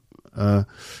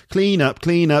 Clean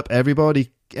up,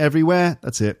 everybody, everywhere.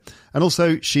 That's it. And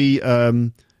also she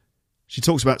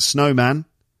talks about snowman.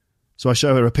 So I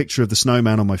show her a picture of the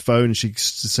snowman on my phone, and she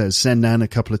says "Send Nan" a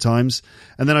couple of times.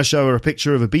 And then I show her a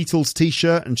picture of a Beatles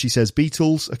t-shirt, and she says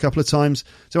 "Beatles" a couple of times.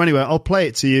 So anyway, I'll play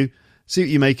it to you. See what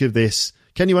you make of this.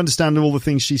 Can you understand all the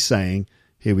things she's saying?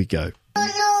 Here we go.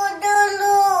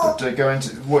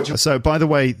 So, by the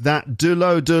way, that de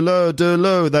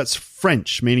l'eau, that's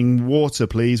French, meaning water,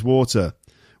 please, water.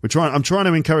 I'm trying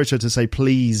to encourage her to say,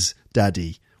 please,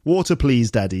 daddy. Water, please,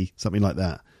 daddy. Something like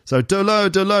that. So, de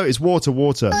l'eau is water.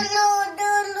 What,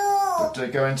 do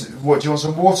you want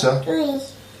some water?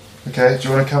 Please. Okay, do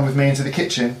you want to come with me into the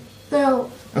kitchen? No.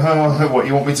 What,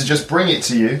 you want me to just bring it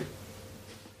to you?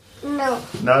 No.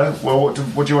 No? Well, what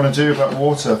do you want to do about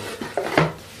water?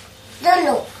 Don't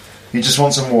know. You just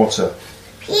want some water?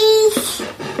 Please.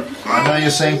 I know you're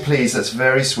saying please, that's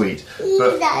very sweet.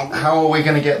 But Daddy. how are we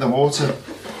going to get the water?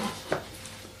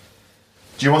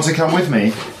 Do you want to come with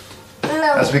me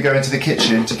No. as we go into the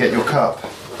kitchen to get your cup?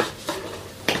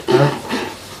 Huh?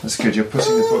 That's good, you're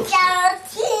putting the books.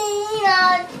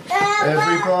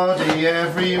 Everybody,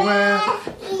 everywhere.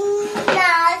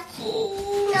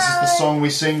 This is the song we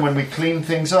sing when we clean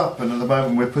things up, and at the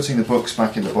moment we're putting the books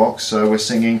back in the box, so we're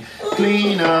singing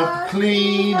clean up,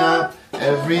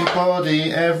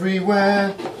 everybody,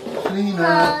 everywhere. Clean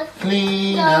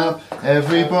up,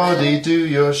 everybody do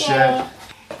your share.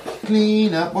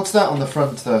 Clean up. What's that on the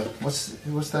front though? What's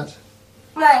that?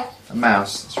 Mine. A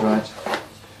mouse, that's right.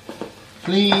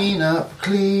 Clean up.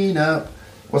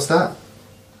 What's that?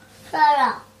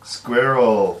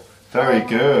 Squirrel. Very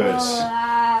good.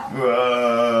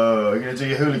 Whoa, you're going to do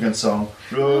your hooligan song.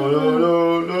 Lo, lo,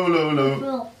 lo, lo, lo,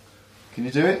 lo. Can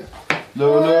you do it?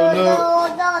 Lo, lo, lo.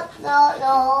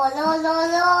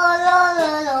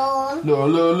 Lo,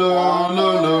 lo, lo, lo,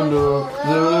 lo,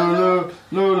 lo.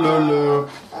 Lo, lo, lo, lo.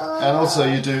 And also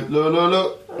you do lo, lo,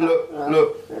 lo, lo,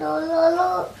 lo.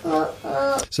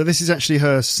 So this is actually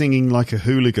her singing like a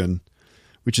hooligan,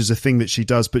 which is a thing that she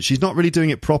does, but she's not really doing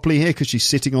it properly here because she's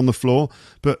sitting on the floor.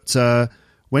 But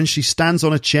when she stands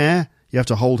on a chair, you have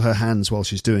to hold her hands while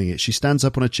she's doing it. She stands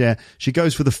up on a chair. She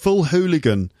goes for the full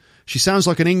hooligan. She sounds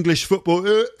like an English football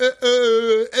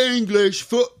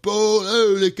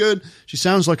hooligan. She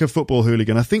sounds like a football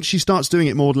hooligan. I think she starts doing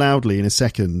it more loudly in a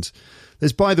second.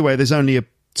 By the way, there's only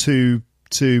two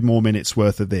more minutes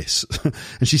worth of this.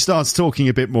 And she starts talking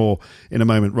a bit more in a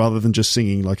moment rather than just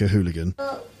singing like a hooligan.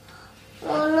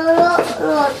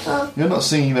 You're not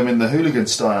singing them in the hooligan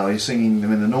style, you're singing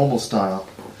them in the normal style.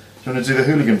 Do you want to do the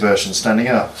hooligan version, standing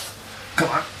up? Come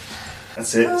on.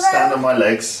 That's it, stand on my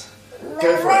legs.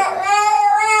 Go for it.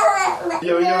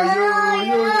 Yo, yo, yo, yo,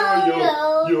 yo,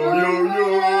 yo, yo, yo,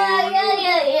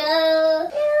 yo.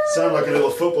 Sound like a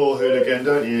little football hooligan,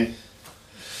 don't you?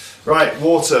 Right,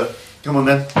 water. Come on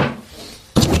then.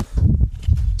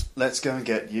 Let's go and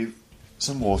get you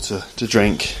some water to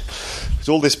drink. Because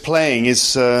all this playing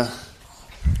is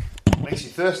makes you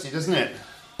thirsty, doesn't it?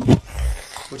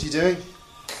 What are you doing?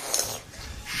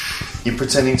 You're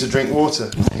pretending to drink water.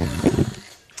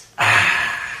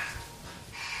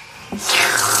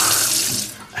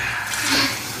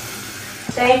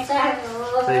 There you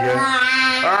go.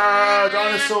 Ah,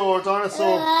 dinosaur.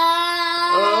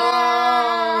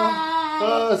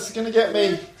 Oh, it's going to get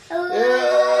me.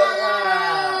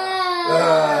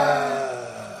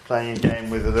 Playing a game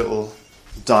with a little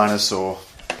dinosaur.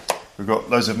 We've got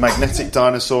loads of magnetic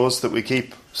dinosaurs that we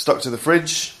keep stuck to the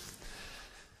fridge.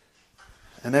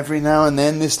 And every now and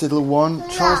then this little one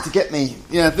tries to get me.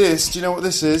 Yeah, this. Do you know what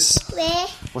this is?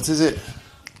 What is it?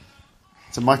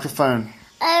 It's a microphone.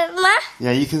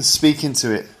 Yeah, you can speak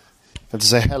into it. You have to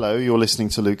say hello. You're listening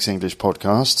to Luke's English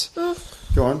podcast.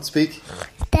 Go on, speak.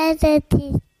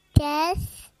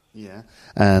 Yeah.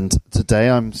 And today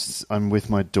I'm with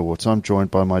my daughter. I'm joined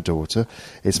by my daughter.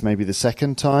 It's maybe the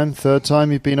third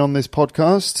time you've been on this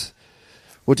podcast.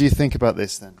 What do you think about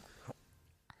this then?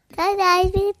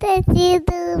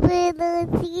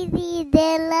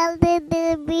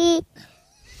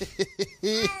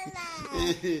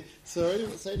 Sorry,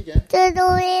 say it again.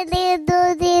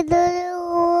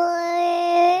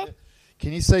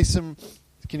 Can you say some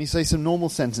normal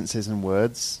sentences and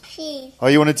words? Oh,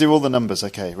 you want to do all the numbers?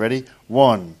 Okay, ready?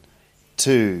 1,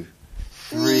 2,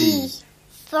 3,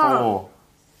 4,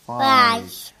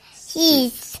 5,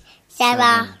 6,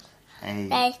 7,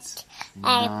 8,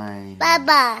 9.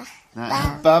 Baba.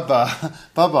 Baba.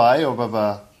 Bye-bye or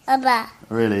baba? Baba.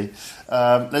 Really?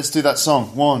 Let's do that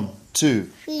song. 1, 2,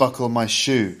 buckle my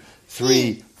shoe.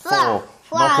 3, 4,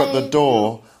 knock at the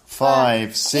door.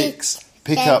 5, 6,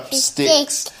 pick up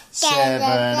sticks. 7,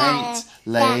 8,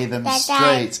 lay them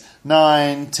straight.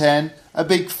 9, 10, a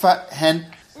big fat hen.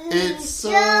 It's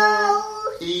so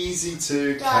easy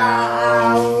to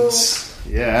count.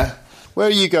 Yeah. Where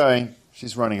are you going?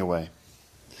 She's running away.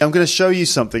 I'm going to show you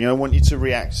something and I want you to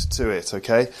react to it,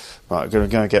 okay? Right, I'm going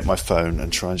to go and get my phone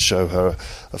and try and show her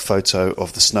a photo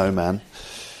of the snowman.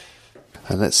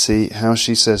 And let's see how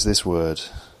she says this word.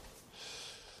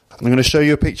 I'm going to show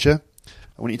you a picture.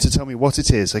 I want you to tell me what it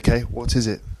is, okay? What is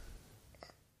it?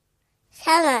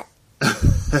 Salad.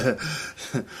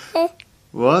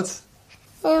 What?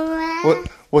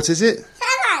 What is it?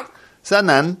 Salad.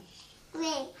 Sanan?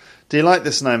 Do you like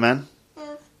the snowman?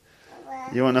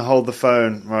 You want to hold the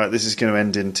phone? Right, this is going to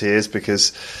end in tears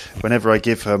because whenever I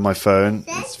give her my phone,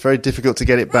 it's very difficult to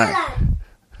get it back.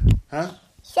 Huh?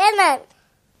 Salad.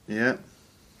 Yeah.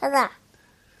 Salad.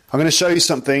 I'm going to show you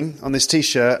something on this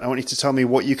T-shirt. I want you to tell me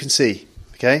what you can see.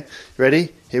 Okay? You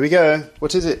ready? Here we go.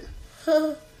 What is it?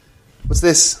 What's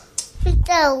this?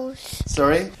 Potatoes.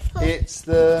 Sorry? It's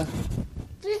the...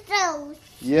 Potatoes.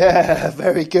 Yeah,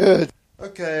 very good.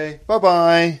 Okay,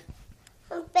 bye-bye.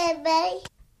 Baby.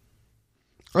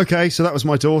 Okay, so that was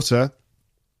my daughter.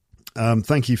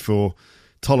 Thank you for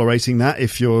tolerating that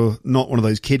if you're not one of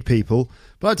those kid people.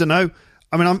 But I don't know.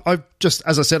 I mean, I've just,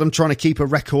 as I said, I'm trying to keep a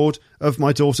record of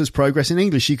my daughter's progress in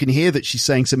English. You can hear that she's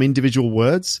saying some individual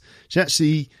words. She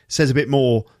actually says a bit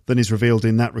more than is revealed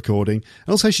in that recording. And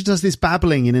also she does this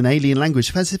babbling in an alien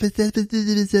language. Like, what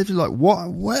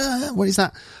is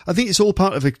that? I think it's all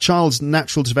part of a child's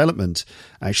natural development,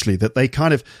 actually, that they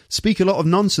kind of speak a lot of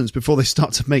nonsense before they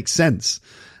start to make sense.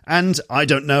 And I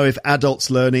don't know if adults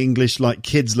learn English like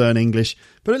kids learn English,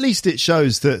 but at least it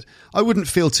shows that I wouldn't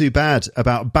feel too bad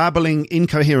about babbling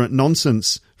incoherent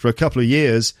nonsense for a couple of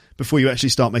years before you actually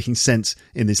start making sense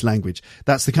in this language.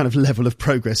 That's the kind of level of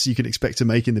progress you can expect to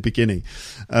make in the beginning.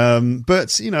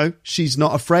 But, you know, she's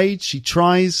not afraid. She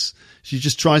tries. She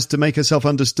just tries to make herself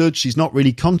understood. She's not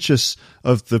really conscious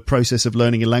of the process of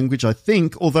learning a language, I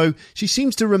think, although she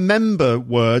seems to remember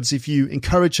words if you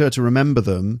encourage her to remember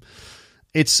them.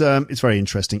 It's very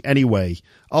interesting. Anyway,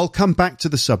 I'll come back to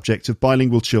the subject of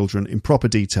bilingual children in proper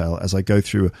detail as I go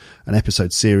through an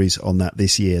episode series on that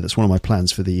this year. That's one of my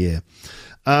plans for the year.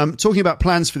 Talking about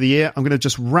plans for the year, I'm going to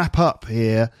just wrap up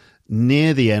here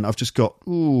near the end. I've just got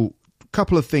a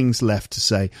couple of things left to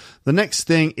say. The next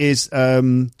thing is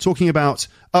talking about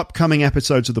upcoming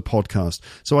episodes of the podcast.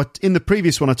 So in the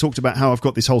previous one, I talked about how I've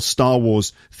got this whole Star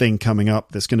Wars thing coming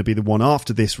up. That's going to be the one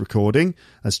after this recording.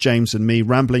 That's James and me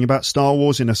rambling about Star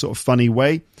Wars in a sort of funny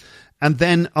way. And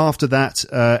then after that,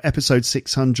 episode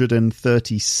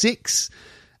 636,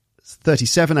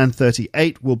 37 and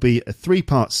 38 will be a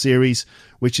 3-part series,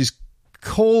 which is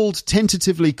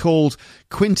tentatively called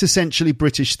Quintessentially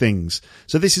British Things.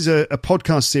 So this is a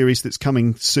podcast series that's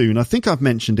coming soon. I think I've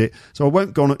mentioned it, so I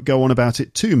won't go on about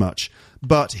it too much.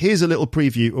 But here's a little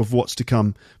preview of what's to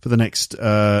come for the next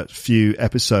few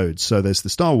episodes. So there's the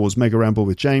Star Wars Mega Ramble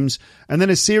with James, and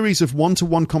then a series of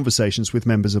one-to-one conversations with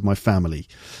members of my family.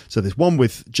 So there's one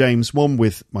with James, one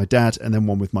with my dad, and then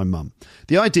one with my mum.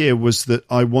 The idea was that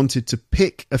I wanted to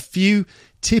pick a few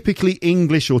typically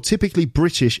English or typically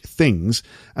British things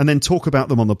and then talk about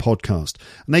them on the podcast.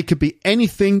 And they could be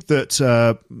anything that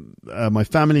my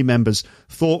family members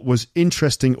thought was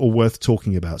interesting or worth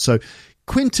talking about. So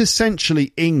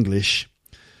quintessentially English,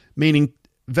 meaning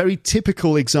very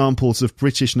typical examples of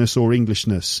Britishness or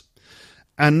Englishness,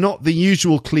 and not the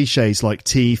usual cliches like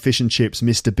tea, fish and chips,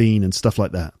 Mr. Bean and stuff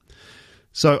like that.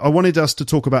 So I wanted us to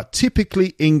talk about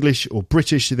typically English or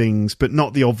British things, but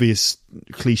not the obvious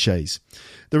cliches.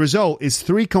 The result is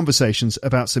 3 conversations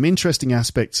about some interesting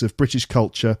aspects of British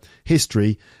culture,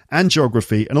 history and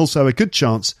geography, and also a good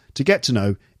chance to get to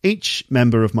know each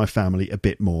member of my family a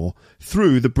bit more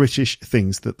through the British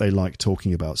things that they like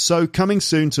talking about. So coming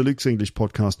soon to Luke's English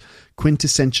podcast,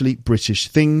 quintessentially British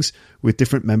things with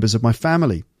different members of my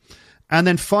family. And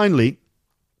then finally,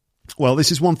 Well,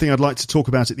 this is one thing I'd like to talk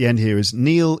about at the end here is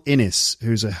Neil Innes,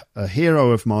 who's a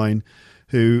hero of mine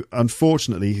who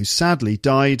sadly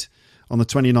died on the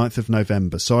 29th of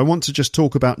November. So I want to just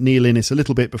talk about Neil Innes a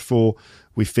little bit before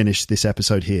we finish this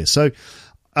episode here. So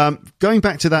going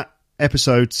back to that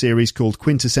episode series called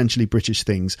Quintessentially British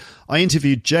Things, I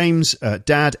interviewed James,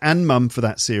 Dad and Mum for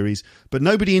that series, but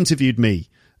nobody interviewed me.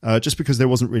 Just because there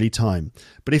wasn't really time.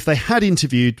 But if they had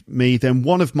interviewed me, then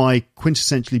one of my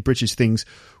quintessentially British things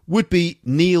would be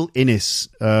Neil Innes,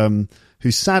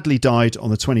 who sadly died on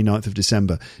the 29th of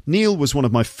December. Neil was one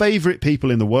of my favourite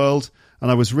people in the world, and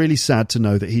I was really sad to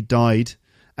know that he died,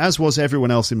 as was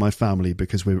everyone else in my family,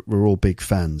 because we're all big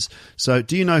fans. So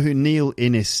do you know who Neil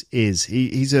Innes is?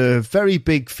 He's a very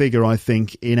big figure, I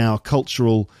think, in our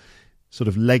cultural sort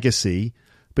of legacy,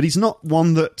 but he's not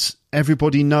one that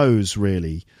everybody knows,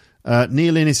 really.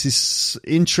 Neil Innes is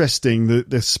interesting,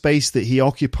 the space that he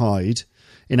occupied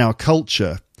in our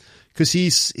culture, because he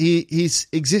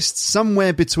exists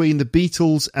somewhere between the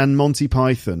Beatles and Monty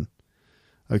Python.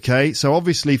 Okay, so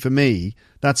obviously for me,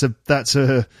 that's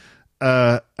a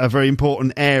very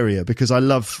important area, because I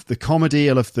love the comedy,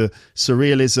 I love the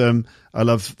surrealism, I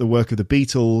love the work of the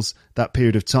Beatles, that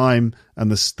period of time,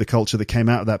 and the culture that came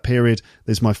out of that period.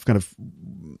 There's my kind of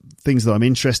things that I'm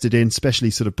interested in,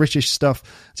 especially sort of British stuff.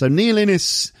 So Neil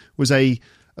Innes was a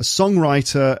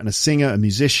songwriter and a singer, a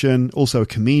musician, also a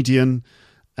comedian,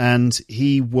 and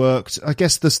he worked, I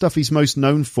guess the stuff he's most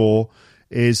known for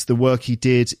is the work he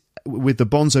did with the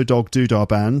Bonzo Dog Doodah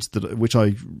Band, which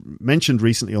I mentioned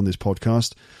recently on this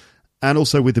podcast, and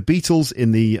also with the Beatles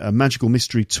in the Magical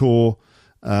Mystery Tour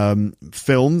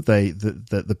film.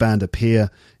 The band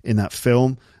appear in that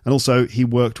film. And also he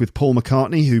worked with Paul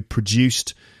McCartney, who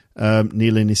produced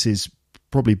Neil Innes's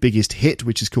probably biggest hit,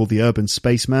 which is called The Urban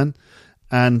Spaceman.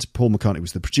 And Paul McCartney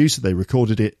was the producer. They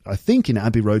recorded it, I think, in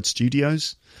Abbey Road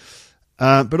Studios.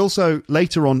 But also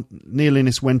later on, Neil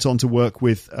Innes went on to work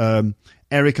with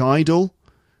Eric Idle,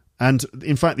 and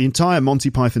in fact the entire Monty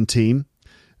Python team,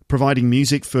 providing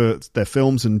music for their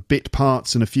films and bit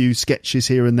parts and a few sketches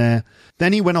here and there.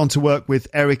 Then he went on to work with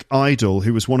Eric Idle,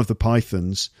 who was one of the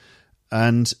Pythons,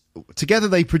 and together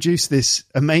they produced this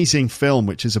amazing film,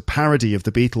 which is a parody of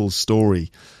the Beatles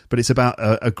story, but it's about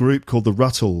a group called the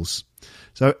Rutles.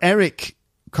 So Eric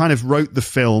kind of wrote the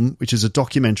film, which is a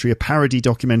parody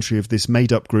documentary of this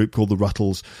made-up group called the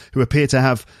Rutles, who appear to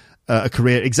have a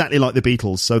career exactly like the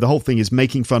Beatles. So the whole thing is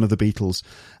making fun of the Beatles.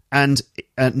 And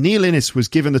Neil Innes was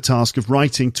given the task of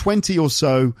writing 20 or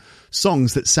so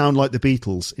songs that sound like the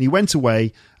Beatles. And he went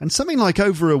away, and something like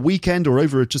over a weekend or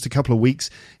over just a couple of weeks,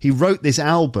 he wrote this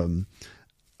album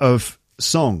of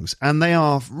songs. And they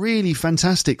are really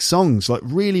fantastic songs, like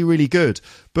really, really good.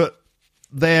 But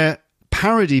they're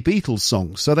parody Beatles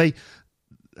songs. So they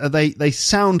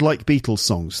sound like Beatles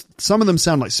songs. Some of them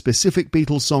sound like specific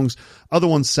Beatles songs. Other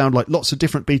ones sound like lots of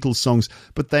different Beatles songs.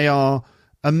 But they are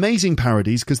amazing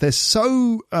parodies because they're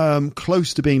so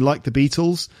close to being like the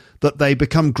Beatles that they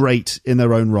become great in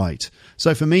their own right.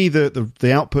 So for me,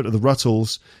 the output of the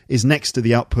Rutles is next to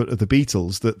the output of the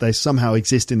Beatles, that they somehow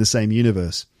exist in the same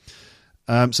universe.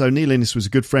 So Neil Innes was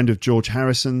a good friend of George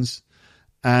Harrison's.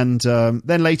 And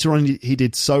then later on, he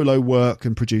did solo work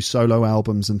and produced solo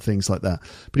albums and things like that.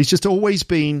 But he's just always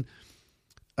been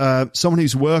someone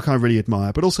whose work I really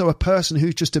admire, but also a person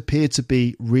who just appeared to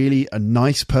be really a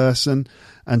nice person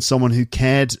and someone who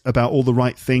cared about all the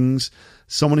right things,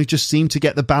 someone who just seemed to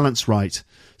get the balance right.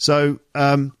 So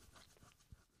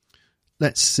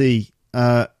let's see.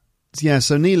 So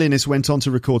Neil Innes went on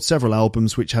to record several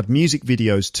albums which had music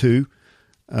videos too.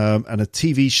 And a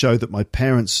TV show that my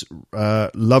parents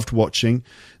loved watching.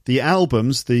 The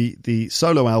albums, the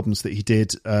solo albums that he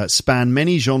did, span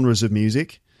many genres of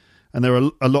music, and there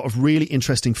are a lot of really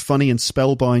interesting, funny and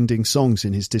spellbinding songs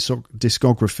in his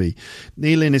discography.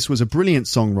 Neil Innes was a brilliant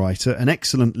songwriter, an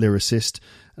excellent lyricist,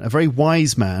 a very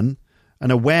wise man,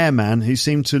 an aware man who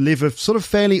seemed to live a sort of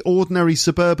fairly ordinary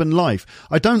suburban life.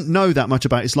 I don't know that much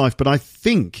about his life, but I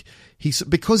think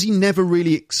because he never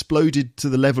really exploded to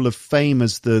the level of fame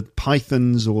as the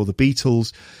Pythons or the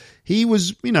Beatles, he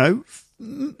was,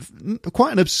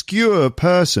 quite an obscure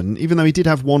person, even though he did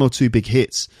have one or two big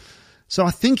hits. So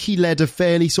I think he led a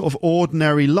fairly sort of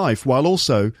ordinary life while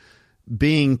also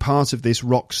being part of this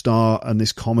rock star and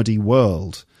this comedy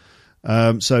world.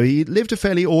 So he lived a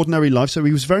fairly ordinary life. So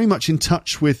he was very much in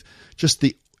touch with just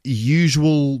the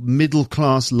usual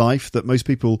middle-class life that most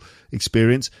people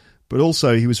experience. But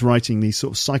also he was writing these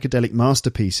sort of psychedelic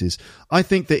masterpieces. I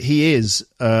think that he is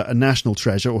a national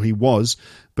treasure, or he was,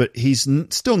 but he's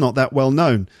still not that well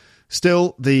known.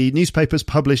 Still, the newspapers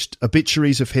published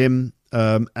obituaries of him,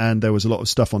 and there was a lot of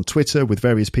stuff on Twitter with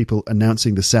various people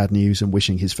announcing the sad news and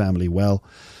wishing his family well.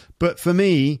 But for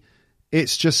me,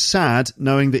 it's just sad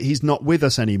knowing that he's not with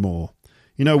us anymore.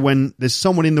 You know, when there's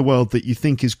someone in the world that you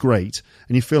think is great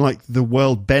and you feel like the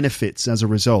world benefits as a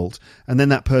result, and then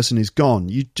that person is gone,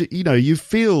 you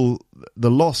feel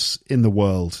the loss in the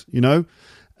world, you know?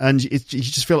 And you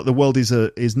just feel like the world is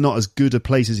not as good a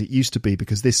place as it used to be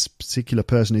because this particular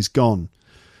person is gone.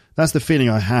 That's the feeling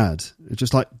I had. It's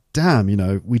just like, damn, you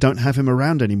know, we don't have him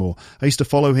around anymore. I used to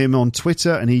follow him on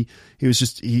Twitter, and he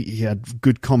had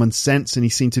good common sense, and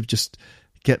he seemed to just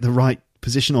get the right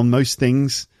position on most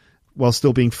things while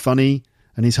still being funny,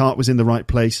 and his heart was in the right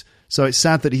place. So it's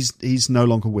sad that he's no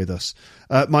longer with us.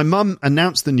 My mum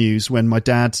announced the news when my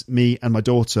dad, me, and my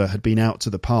daughter had been out to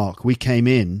the park. We came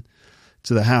in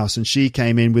to the house, and she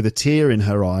came in with a tear in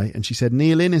her eye, and she said,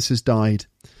 Neil Innes has died.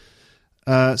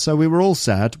 So we were all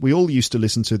sad. We all used to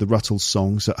listen to the Rutles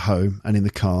songs at home and in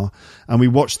the car, and we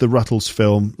watched the Rutles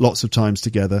film lots of times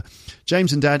together.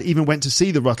 James and Dad even went to see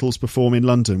the Rutles perform in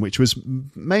London, which was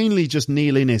mainly just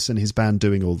Neil Innes and his band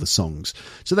doing all the songs.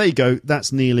 So there you go.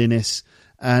 That's Neil Innes,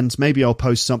 and maybe I'll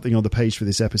post something on the page for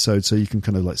this episode so you can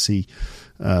kind of like see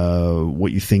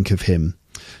what you think of him.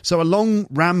 So a long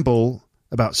ramble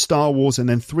about Star Wars, and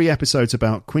then 3 episodes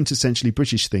about quintessentially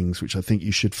British things, which I think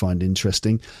you should find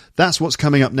interesting. That's what's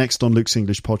coming up next on Luke's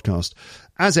English Podcast.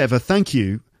 As ever, thank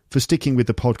you for sticking with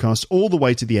the podcast all the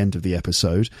way to the end of the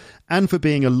episode, and for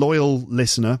being a loyal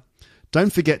listener.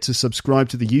 Don't forget to subscribe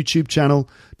to the YouTube channel,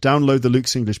 download the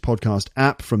Luke's English Podcast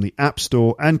app from the App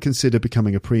Store, and consider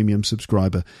becoming a premium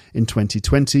subscriber in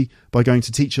 2020 by going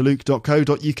to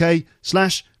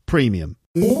teacherluke.co.uk/premium.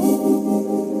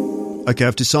 Okay,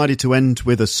 I've decided to end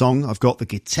with a song. I've got the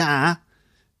guitar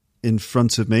in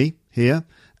front of me here,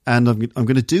 and I'm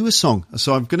going to do a song.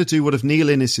 So I'm going to do one of Neil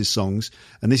Innes' songs,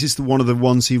 and this is one of the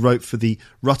ones he wrote for the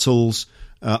Rutles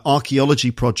archaeology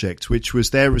project, which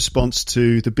was their response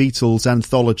to the Beatles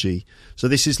anthology. So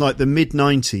this is like the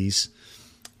mid-90s,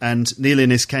 and Neil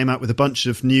Innes came out with a bunch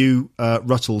of new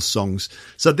Rutles songs.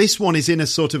 So this one is in a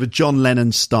sort of a John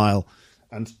Lennon style,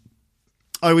 and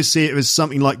I always see it as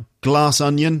something like Glass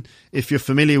Onion, if you're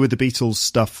familiar with the Beatles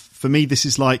stuff. For me, this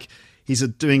is like he's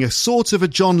doing a sort of a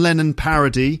John Lennon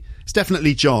parody. It's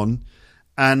definitely John.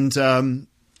 And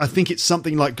I think it's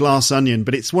something like Glass Onion,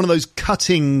 but it's one of those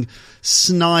cutting,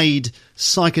 snide,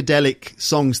 psychedelic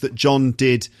songs that John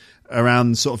did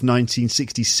around sort of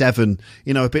 1967.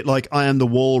 You know, a bit like I Am the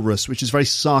Walrus, which is very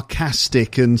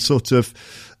sarcastic and sort of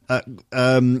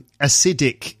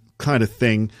acidic kind of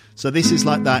thing. So this is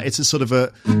like that. It's a sort of a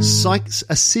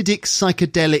acidic,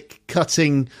 psychedelic,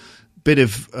 cutting bit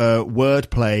of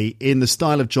wordplay in the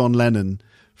style of John Lennon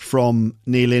from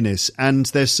Neil Innes. And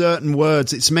there's certain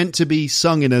words, it's meant to be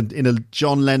sung in a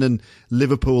John Lennon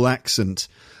Liverpool accent.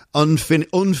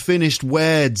 Unfinished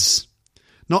words.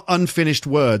 Not unfinished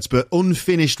words, but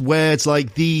unfinished words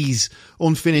like these.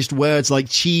 Unfinished words like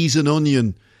cheese and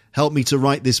onion. Help me to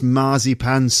write this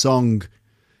marzipan song.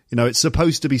 You know, it's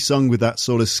supposed to be sung with that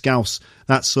sort of scouse,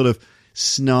 that sort of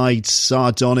snide,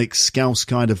 sardonic scouse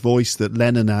kind of voice that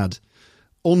Lennon had.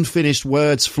 Unfinished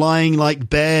words flying like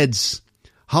birds,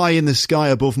 high in the sky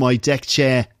above my deck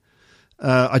chair.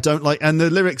 I don't like, and the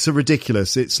lyrics are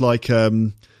ridiculous. It's like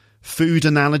food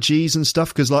analogies and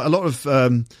stuff, because like a lot of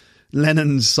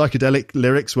Lennon's psychedelic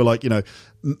lyrics were like, you know,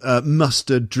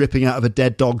 mustard dripping out of a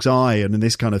dead dog's eye and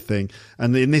this kind of thing.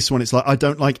 And in this one, it's like, I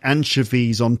don't like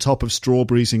anchovies on top of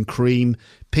strawberries and cream,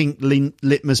 pink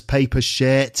litmus paper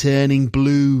shirt turning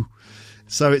blue.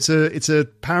 So it's a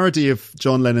parody of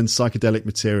John Lennon's psychedelic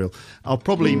material. I'll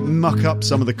probably muck up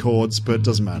some of the chords, but it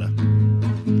doesn't matter.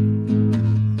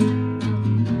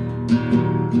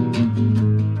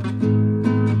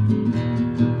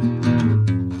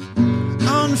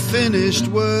 Unfinished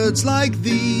words like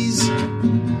these,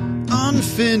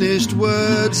 unfinished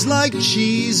words like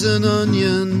cheese and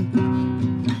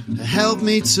onion, help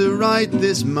me to write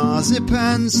this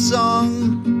marzipan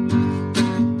song.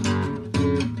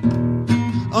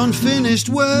 Unfinished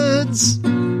words,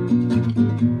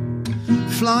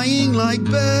 flying like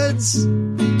birds,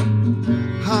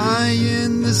 high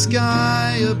in the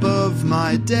sky above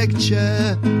my deck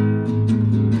chair.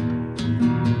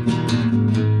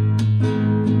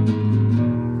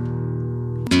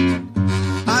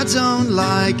 I don't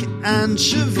like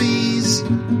anchovies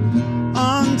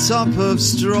on top of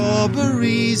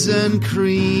strawberries and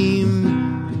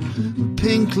cream,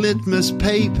 pink litmus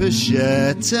paper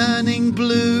shirt turning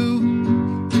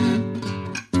blue,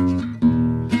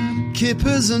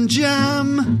 kippers and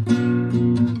jam,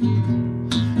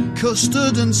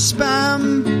 custard and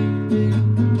spam,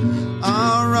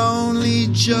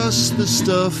 just the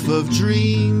stuff of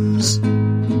dreams.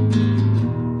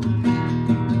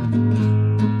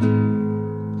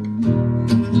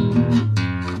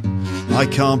 I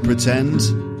can't pretend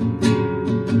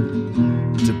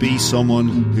to be someone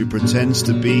who pretends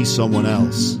to be someone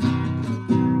else,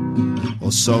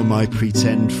 or so my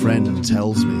pretend friend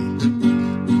tells me.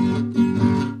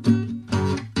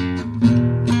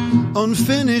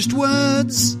 Unfinished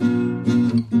words,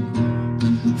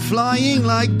 flying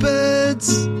like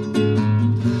birds,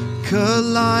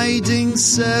 colliding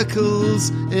circles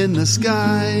in the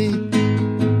sky.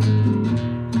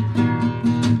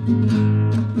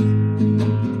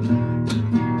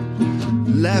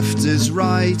 Left is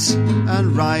right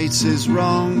and right is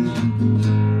wrong.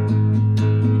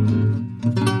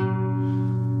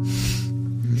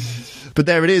 But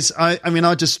there it is. I mean,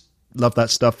 I just love that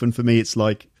stuff, and for me it's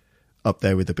like up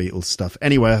there with the Beatles stuff.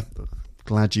 Anyway,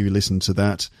 glad you listened to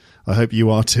that. I hope you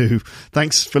are too.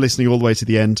 Thanks for listening all the way to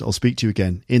the end. I'll speak to you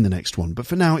again in the next one. But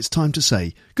for now, it's time to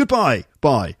say goodbye.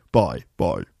 Bye, bye,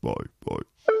 bye, bye, bye.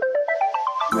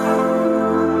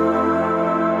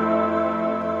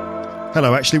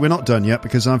 Hello, actually, we're not done yet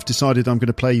because I've decided I'm going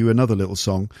to play you another little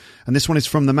song. And this one is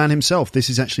from the man himself. This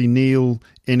is actually Neil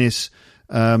Innes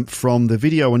from the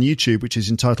video on YouTube, which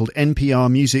is entitled NPR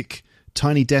Music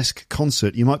Tiny Desk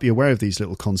Concert. You might be aware of these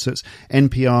little concerts.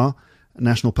 NPR,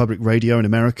 National Public Radio in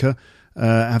America,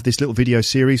 have this little video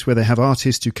series where they have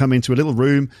artists who come into a little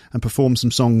room and perform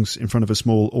some songs in front of a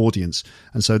small audience.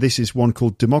 And so this is one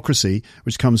called Democracy,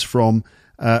 which comes from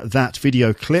that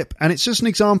video clip. And it's just an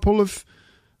example of...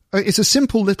 It's a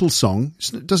simple little song.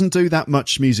 It doesn't do that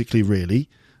much musically, really.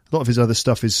 A lot of his other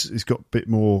stuff is got a bit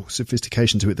more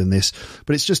sophistication to it than this.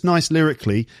 But it's just nice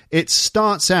lyrically. It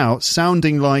starts out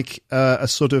sounding like a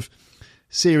sort of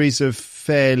series of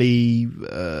fairly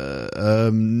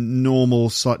normal,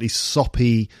 slightly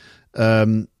soppy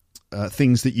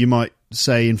things that you might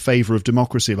say in favour of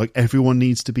democracy. Like everyone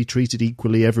needs to be treated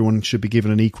equally. Everyone should be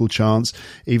given an equal chance.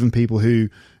 Even people who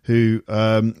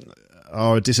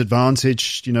are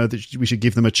disadvantaged, you know, that we should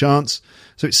give them a chance.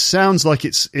 So it sounds like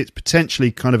it's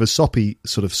potentially kind of a soppy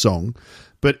sort of song,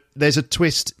 but there's a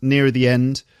twist near the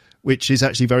end which is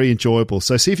actually very enjoyable.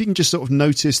 So see if you can just sort of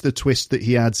notice the twist that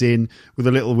he adds in with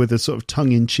a sort of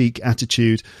tongue-in-cheek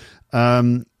attitude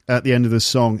at the end of the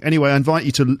song. Anyway, I invite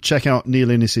you to check out Neil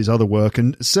Innes' other work,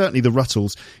 and certainly the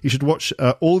Rutles. You should watch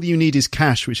All You Need Is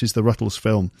Cash, which is the Rutles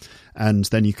film, and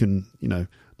then you can, you know,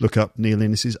 look up Neil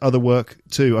Innes' other work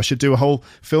too. I should do a whole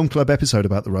film club episode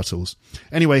about the Rutles.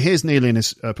 Anyway, here's Neil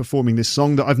Innes performing this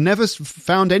song that I've never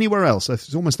found anywhere else.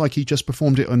 It's almost like he just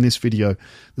performed it on this video.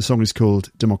 The song is called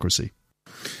Democracy.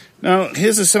 Now,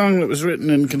 here's a song that was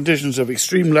written in conditions of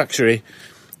extreme luxury,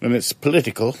 and it's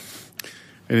political,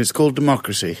 and it's called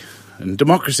Democracy. And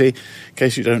democracy, in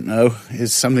case you don't know,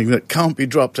 is something that can't be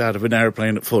dropped out of an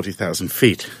aeroplane at 40,000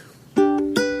 feet.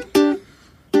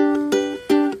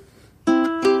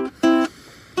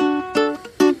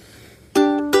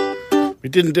 We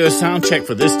didn't do a sound check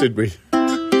for this, did we?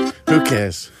 Who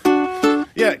cares?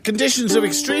 Yeah, conditions of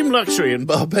extreme luxury in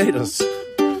Barbados.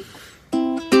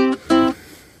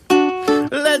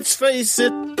 Let's face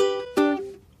it,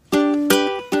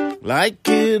 like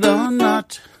it or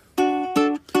not,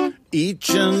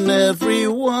 each and every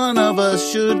one of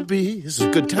us should be, this is a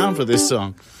good town for this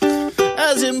song,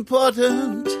 as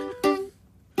important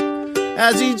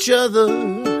as each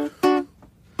other.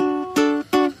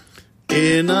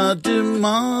 In a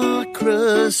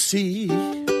democracy,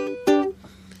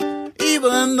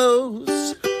 even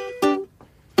those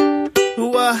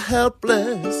who are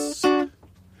helpless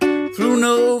through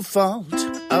no fault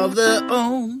of their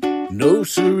own, no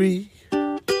siree,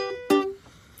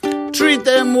 treat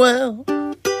them well.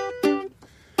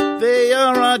 They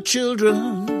are our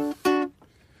children,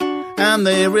 and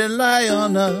they rely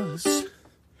on us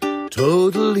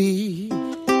totally.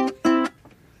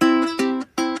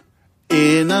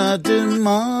 In a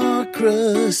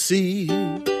democracy,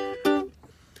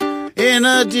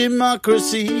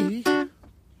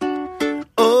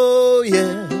 oh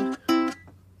yeah,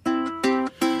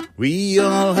 we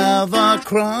all have our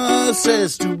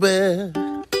crosses to bear.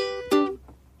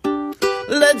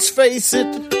 Let's face it,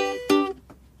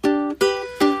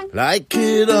 like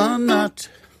it or not,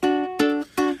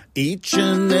 each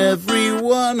and every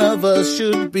one of us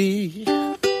should be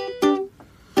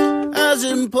as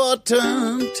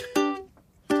important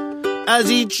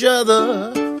as each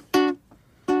other.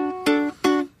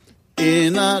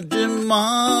 In a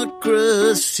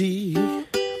democracy,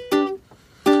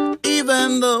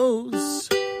 even those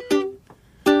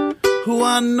who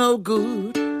are no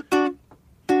good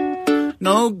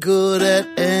no good at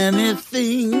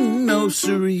anything, no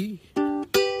siree.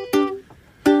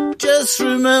 Just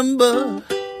remember,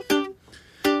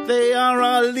 they are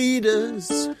our leaders,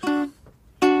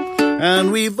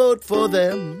 and we vote for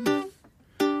them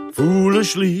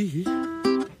foolishly.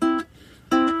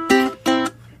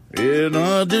 In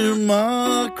a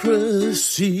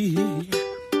democracy,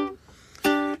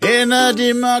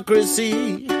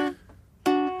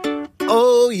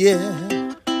 oh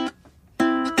yeah,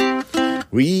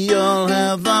 we all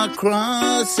have our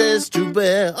crosses to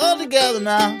bear. All together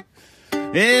now,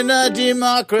 in a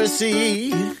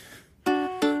democracy,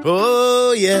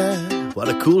 oh yeah, what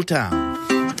a cool town.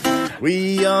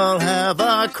 We all have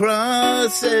our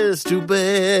crosses to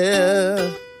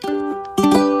bear.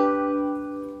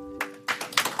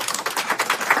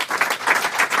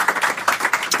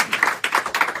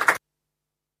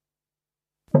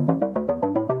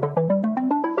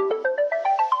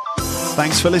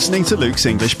 Thanks for listening to Luke's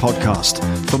English Podcast.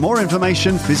 For more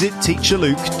information, visit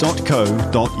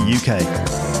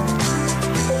teacherluke.co.uk.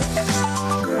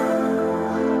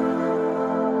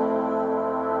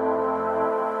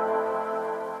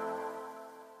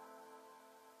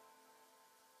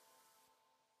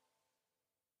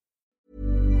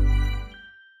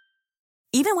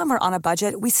 Even when we're on a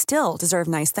budget, we still deserve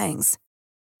nice things.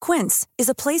 Quince is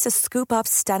a place to scoop up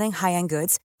stunning high-end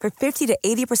goods for 50 to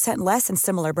 80% less than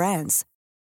similar brands.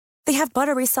 They have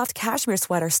buttery soft cashmere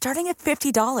sweaters starting at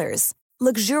 $50,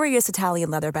 luxurious Italian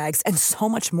leather bags, and so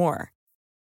much more.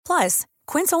 Plus,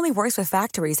 Quince only works with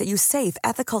factories that use safe,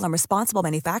 ethical, and responsible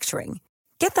manufacturing.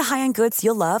 Get the high-end goods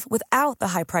you'll love without the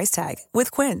high price tag with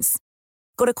Quince.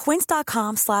 Go to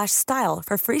quince.com/style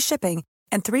for free shipping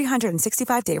and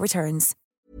 365-day returns.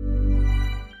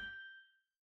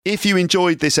 If you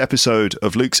enjoyed this episode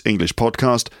of Luke's English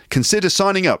Podcast, consider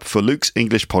signing up for Luke's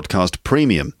English Podcast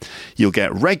Premium. You'll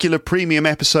get regular premium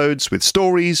episodes with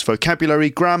stories, vocabulary,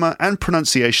 grammar and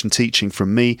pronunciation teaching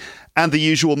from me and the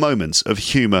usual moments of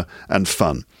humour and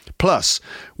fun. Plus,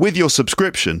 with your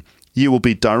subscription, you will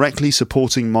be directly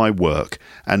supporting my work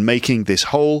and making this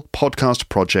whole podcast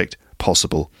project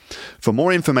possible. For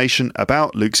more information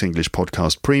about Luke's English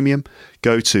Podcast Premium,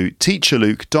 go to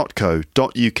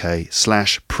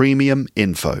teacherluke.co.uk/premium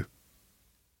info.